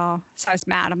with it at all. So I was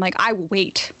mad. I'm like, I will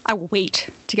wait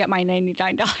to get my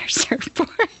 $99 surfboard.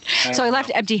 So I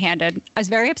left empty-handed. I was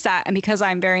very upset, and because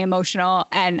I'm very emotional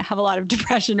and have a lot of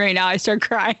depression right now, I started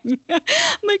crying. I'm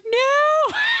like, no,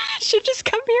 I should just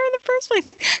come here in the first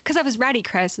place, because I was ready,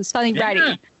 Chris. I was feeling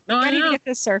ready. No, ready to get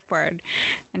this surfboard,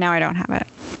 and now I don't have it.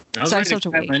 I was ready to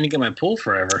wait. I need to get my pool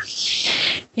forever.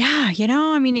 Yeah,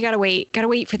 I mean, you gotta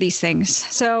wait for these things.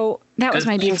 So that was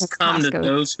my beef with come Costco. To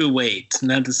those who wait. Isn't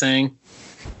that the saying?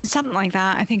 Something like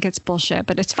that. I think it's bullshit,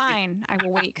 but it's fine. I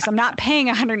will wait, because I'm not paying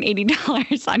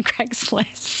 $180 on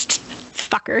Craigslist.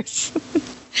 Fuckers.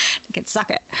 They can suck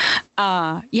it.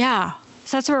 Yeah.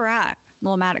 So that's where we're at.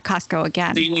 Well, I'm at Costco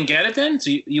again. So you didn't get it then? So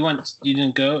you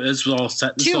didn't go? This was all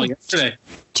set. This was all yesterday.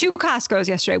 2 Costcos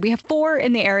yesterday. We have 4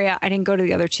 in the area. I didn't go to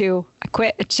the other 2. I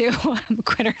quit at 2. I'm a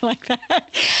quitter like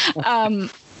that.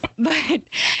 But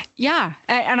yeah.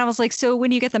 And I was like, so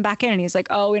when do you get them back in? And he's like,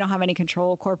 oh, we don't have any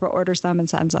control. Corporate orders them and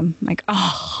sends them. I'm like,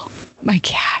 oh my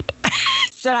God.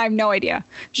 So I have no idea.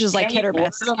 Just like hit or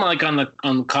miss. Them like on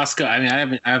Costco. I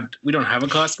mean, we don't have a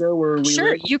Costco where we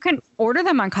Sure, live. You can order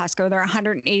them on Costco. They're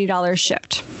 $180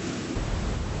 shipped.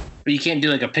 But you can't do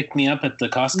like a pick me up at the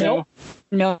Costco?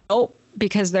 Nope.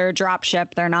 Because they're drop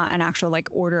ship. They're not an actual like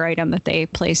order item that they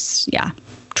place. Yeah.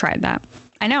 Tried that.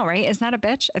 I know, right? Isn't that a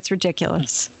bitch? It's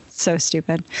ridiculous. So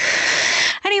stupid.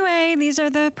 Anyway, these are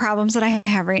the problems that I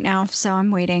have right now. So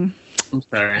I'm waiting. I'm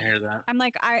sorry to hear that. I'm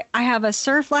like, I have a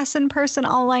surf lesson person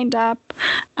all lined up.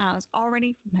 I was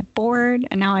already my board,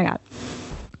 and now I got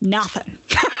nothing.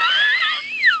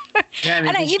 Yeah, I mean,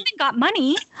 and I even got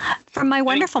money from my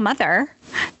wonderful mother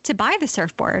to buy the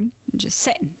surfboard and just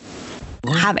sit and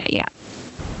have it yet.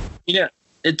 You're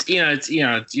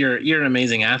an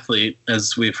amazing athlete,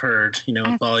 as we've heard, with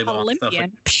volleyball Olympian.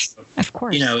 And stuff. Like, of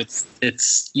course.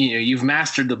 It's you've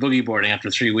mastered the boogie boarding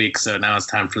after 3 weeks, so now it's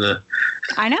time for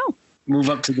I know.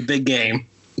 Move up to the big game.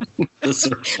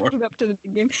 Move up to the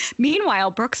big game.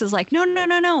 Meanwhile, Brooks is like,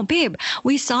 no, babe.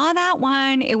 We saw that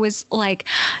one. It was like,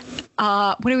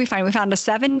 what did we find? We found a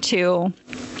 7.2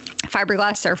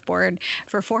 fiberglass surfboard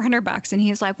for $400. And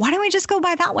he's like, why don't we just go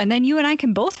buy that one? Then you and I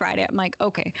can both ride it. I'm like,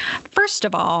 okay, first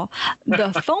of all,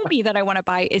 the foamy that I want to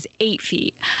buy is 8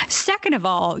 feet. Second of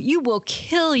all, you will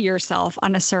kill yourself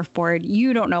on a surfboard.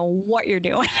 You don't know what you're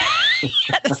doing.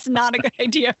 That's not a good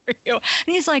idea for you. And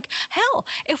he's like, hell,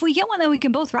 if we get one that we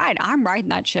can both ride, I'm riding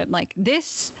that shit. Like,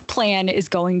 this plan is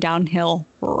going downhill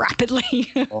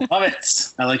rapidly. Love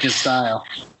it. I like his style.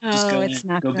 Just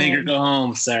go big or go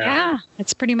home, Sarah. Yeah,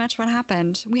 that's pretty much what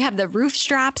happened. We have the roof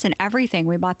straps and everything.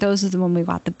 We bought those when we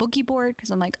bought the boogie board, because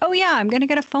I'm like, oh yeah, I'm going to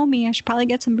get a foamy. I should probably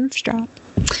get some roof strap.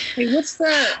 Hey, what's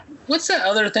that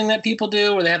other thing that people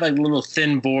do where they have like a little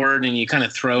thin board and you kind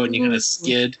of throw it and you kind of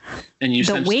skid and you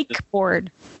the wakeboard.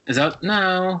 Is that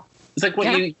no? It's like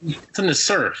it's in the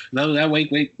surf. That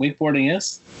wakeboarding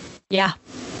is? Yeah.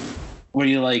 Where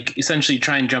you like essentially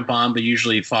try and jump on, but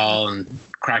usually fall and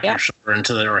crack your shoulder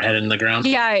into their head in the ground.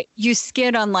 Yeah, you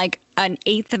skid on like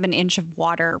 1/8 of an inch of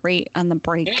water right on the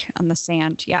break on the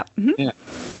sand. Yeah. Mm-hmm. Yeah.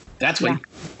 That's what.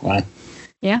 Wow.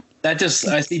 Yeah.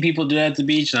 I see people do that at the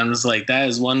beach, and I'm just like, that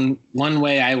is one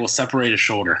way I will separate a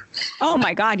shoulder. Oh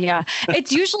my God, yeah.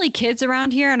 It's usually kids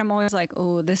around here, and I'm always like,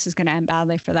 oh, this is going to end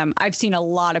badly for them. I've seen a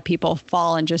lot of people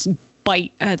fall and just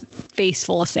bite a face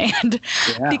full of sand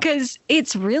because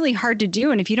it's really hard to do.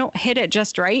 And if you don't hit it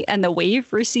just right and the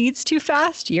wave recedes too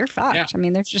fast, you're fucked. Yeah. I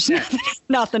mean, there's just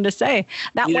nothing to say.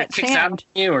 That either wet sand out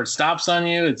on you or it stops on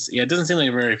you. It doesn't seem like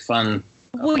a very fun.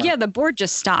 Well, yeah, the board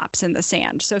just stops in the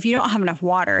sand. So if you don't have enough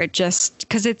water, it just,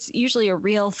 because it's usually a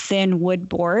real thin wood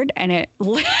board and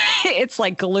it's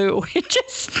like glue. It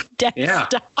just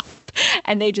stops.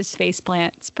 And they just face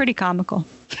plant. It's pretty comical.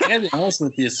 I gotta be honest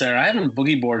with you, Sarah. I haven't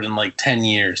boogie boarded in like 10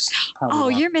 years. Oh,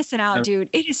 you're missing out, dude.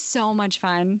 It is so much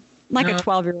fun. Like a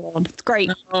 12-year-old. It's great.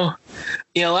 No.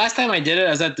 Last time I did it,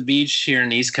 I was at the beach here in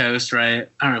the East Coast, right?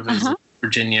 I don't know if it was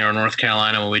Virginia or North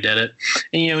Carolina when we did it.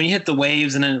 And, when you hit the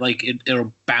waves and then like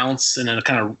it'll bounce and then it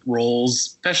kind of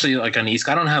rolls, especially like on the East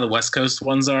Coast. I don't know how the West Coast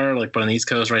ones are, like, but on the East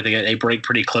Coast, right, they break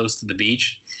pretty close to the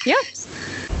beach. Yeah.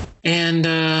 And,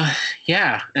 I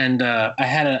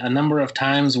had a number of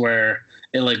times where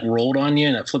it like rolled on you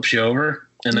and it flips you over.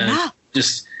 And then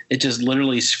it just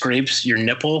literally scrapes your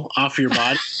nipple off your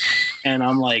body. And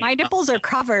I'm like, my nipples are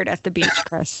covered at the beach,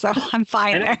 Chris, so I'm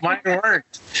fine. Mine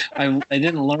weren't. I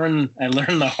didn't learn. I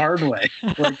learned the hard way.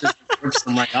 Where it just rips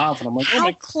them right off, and I'm like,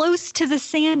 how close to the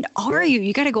sand are you?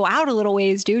 You got to go out a little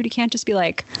ways, dude. You can't just be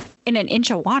like in an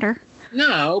inch of water.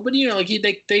 No, but like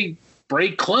they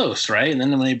break close, right? And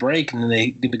then when they break and then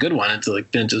they get the good one, it's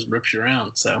like then it just rips you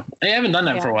around. So I haven't done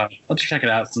that for a while. Let's check it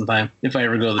out sometime if I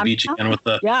ever go to the beach again with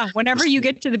the. Yeah, whenever you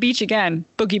get to the beach again,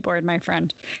 boogie board, my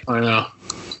friend. I know.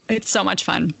 It's so much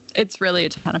fun. It's really a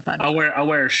ton of fun. I'll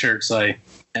wear a shirt so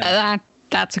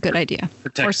that's a good idea.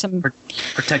 Or some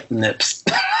protect the nips.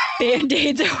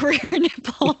 Band-aids over your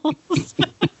nipples.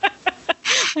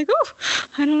 Like, oh,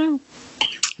 I don't know. I'm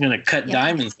gonna cut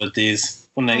diamonds with these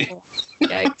when they.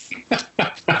 Yikes!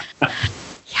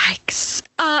 Yikes!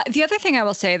 The other thing I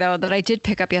will say though that I did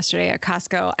pick up yesterday at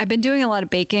Costco, I've been doing a lot of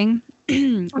baking.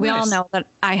 We all know that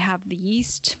I have the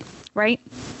yeast, right?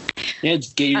 Yeah,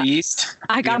 just get your yeast.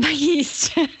 I got my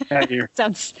yeast. Got your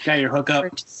hookup.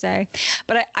 Hard to say,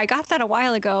 but I got that a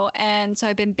while ago, and so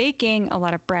I've been baking a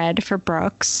lot of bread for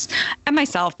Brooks and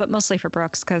myself, but mostly for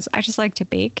Brooks because I just like to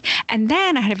bake. And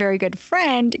then I had a very good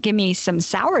friend give me some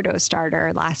sourdough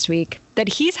starter last week that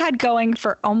he's had going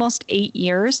for almost 8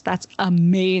 years. That's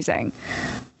amazing.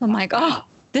 I'm like, oh,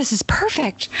 this is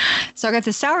perfect. So I got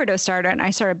the sourdough starter and I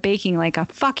started baking like a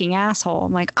fucking asshole.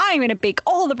 I'm like, I'm going to bake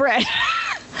all the bread.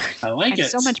 I like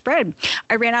it. So much bread.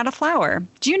 I ran out of flour.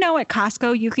 Do you know at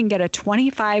Costco you can get a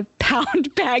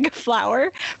 25-pound bag of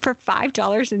flour for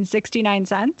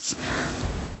 $5.69?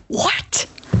 What?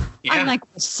 Yeah. I'm like,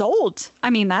 sold. I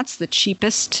mean, that's the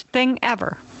cheapest thing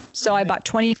ever. So I bought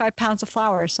 25 pounds of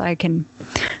flour so I can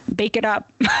bake it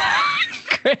up.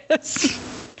 Chris.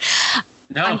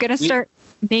 No, I'm going to start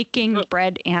making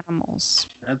bread animals.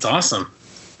 That's awesome.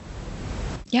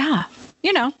 Yeah.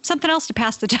 You know, something else to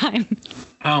pass the time.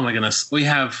 Oh my goodness. We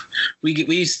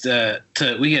used to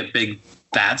get big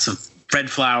vats of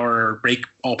bread flour,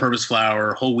 all-purpose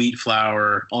flour, whole wheat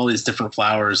flour, all these different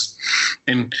flours.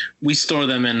 And we store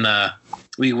them in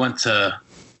we went to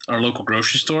our local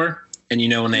grocery store, and you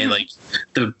know when they like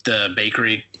the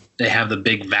bakery, they have the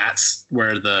big vats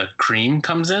where the cream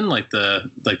comes in, like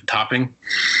the topping.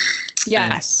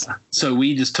 Yes. And so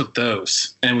we just took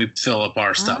those and we fill up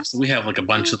our stuff. So we have like a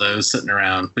bunch of those sitting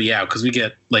around. But yeah, because we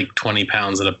get like 20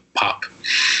 pounds at a pop.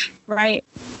 Right.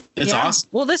 It's awesome.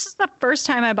 Well, this is the first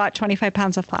time I bought 25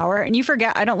 pounds of flour. And you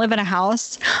forget, I don't live in a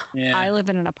house. Yeah. I live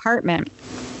in an apartment.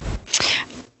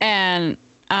 And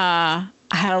I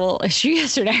had a little issue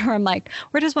yesterday where I'm like,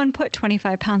 where does one put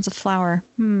 25 pounds of flour?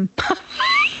 You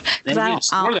need to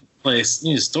store that place.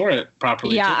 You need to store it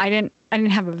properly. Yeah, too. I didn't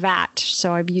have a vat,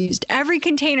 so I've used every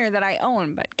container that I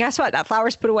own. But guess what? That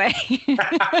flour's put away.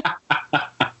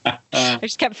 I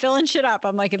just kept filling shit up.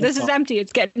 I'm like, if this is empty,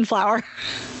 it's getting flour.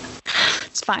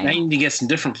 It's fine. Now you need to get some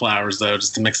different flours, though,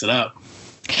 just to mix it up.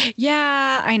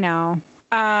 Yeah, I know.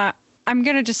 I'm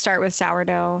going to just start with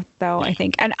sourdough, though, I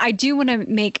think. And I do want to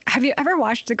make... Have you ever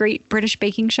watched The Great British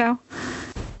Baking Show?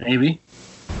 Maybe.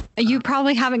 You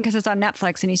probably haven't because it's on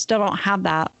Netflix and you still don't have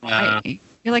that.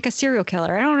 You're like a serial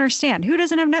killer. I don't understand. Who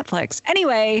doesn't have Netflix?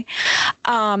 Anyway.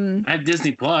 I have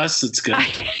Disney Plus. It's good.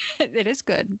 It is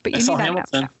good. But you need that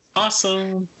Hamilton.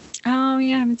 Awesome. Oh,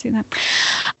 yeah. I haven't seen that.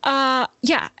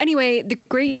 Yeah. Anyway, the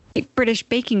Great British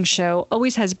Baking Show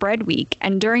always has Bread Week.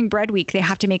 And during Bread Week, they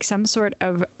have to make some sort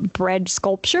of bread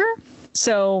sculpture.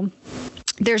 So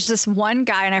there's this one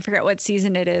guy, and I forget what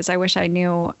season it is. I wish I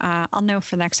knew. I'll know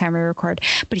for the next time we record.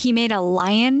 But he made a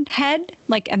lion head,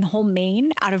 and the whole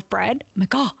mane out of bread. I'm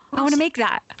like, oh, I want to make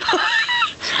that.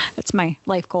 That's my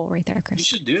life goal right there, Chris. You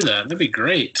should do that. That'd be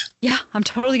great. Yeah, I'm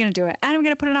totally going to do it. And I'm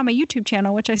going to put it on my YouTube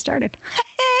channel, which I started.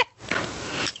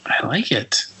 I like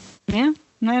it. Yeah,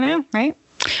 I know, right?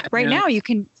 Right now, you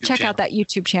can check out that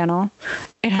YouTube channel.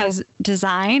 It has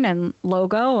design and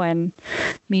logo and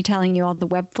me telling you all the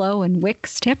Webflow and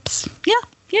Wix tips. Yeah,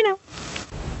 you know.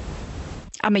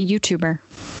 I'm a YouTuber.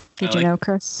 Did you know,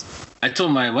 Chris? I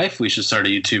told my wife we should start a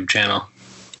YouTube channel.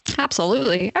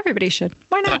 Absolutely. Everybody should.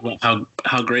 Why not?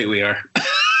 How great we are.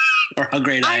 Or how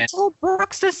great I am. I told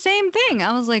Brooks the same thing.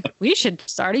 I was like, we should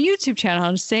start a YouTube channel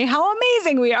and say how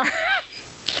amazing we are.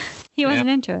 He wasn't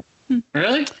into it.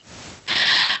 Really?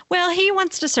 Well, he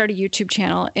wants to start a YouTube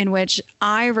channel in which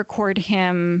I record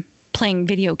him playing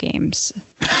video games.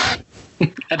 I'm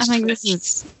like,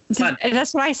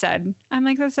 that's what I said. I'm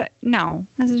like, no,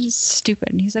 this is just stupid.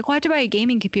 And he's like, well, I have to buy a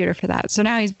gaming computer for that. So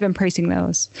now he's been pricing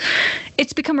those.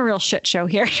 It's become a real shit show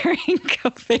here during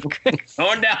COVID, Chris.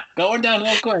 Going down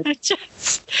real quick.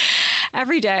 Just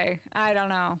every day. I don't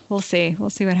know. We'll see. We'll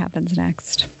see what happens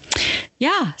next.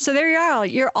 Yeah. So there you are.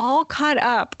 You're all caught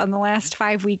up on the last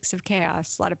 5 weeks of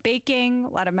chaos. A lot of baking, a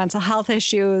lot of mental health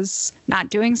issues, not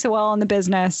doing so well in the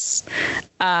business.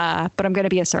 But I'm going to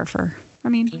be a surfer. I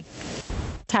mean,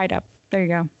 tied up. There you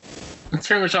go. That's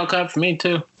pretty much all caught up for me,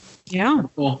 too. Yeah.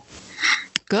 Cool.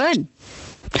 Good.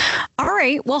 All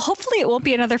right. Well, hopefully it won't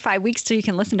be another 5 weeks so you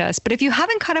can listen to us. But if you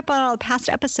haven't caught up on all the past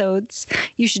episodes,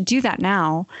 you should do that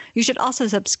now. You should also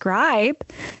subscribe,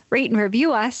 rate and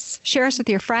review us, share us with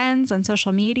your friends on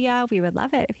social media. We would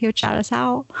love it if you would shout us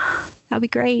out. That'd be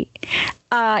great.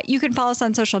 You can follow us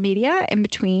on social media in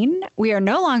between. We are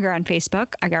no longer on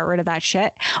Facebook. I got rid of that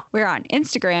shit. We're on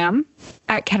Instagram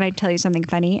at Can I Tell You Something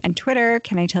Funny? And Twitter,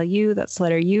 Can I Tell You? That's the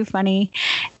letter U, funny.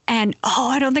 And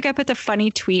I don't think I put the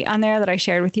funny tweet on there that I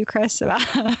shared with you, Chris,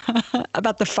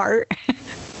 about the fart.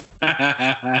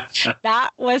 That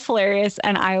was hilarious,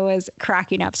 and I was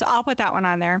cracking up. So I'll put that one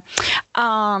on there.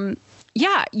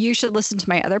 Yeah, you should listen to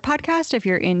my other podcast if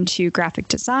you're into graphic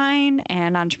design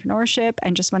and entrepreneurship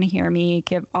and just want to hear me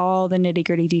give all the nitty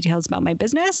gritty details about my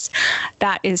business.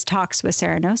 That is Talks with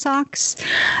Sarah No Socks.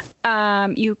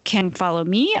 You can follow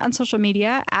me on social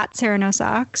media at Sarah No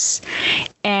Socks.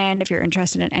 And if you're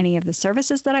interested in any of the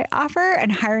services that I offer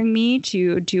and hiring me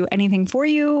to do anything for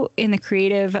you in the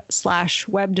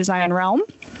creative/web design realm,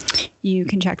 you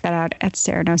can check that out at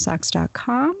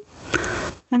sarahnosocks.com.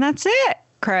 And that's it.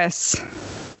 Chris,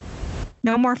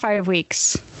 no more 5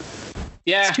 weeks.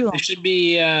 Yeah, it should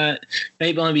be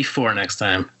maybe only be 4 next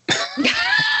time.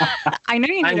 I know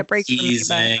you need a break from me,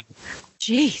 but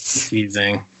jeez.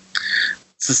 Teasing.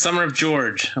 It's the summer of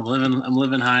George. I'm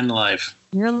living high in life.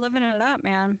 You're living it up,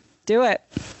 man. Do it.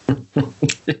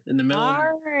 In the middle.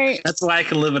 All right. That's why I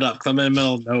can live it up, because I'm in the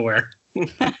middle of nowhere.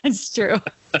 It's true.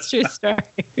 It's true story.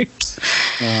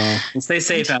 Well, stay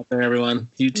safe out there, everyone.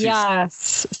 You too.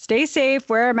 Yes. Stay safe.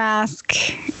 Wear a mask.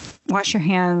 Wash your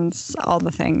hands. All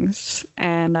the things.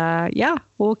 And yeah,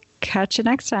 we'll catch you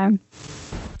next time.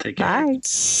 Take care. Bye.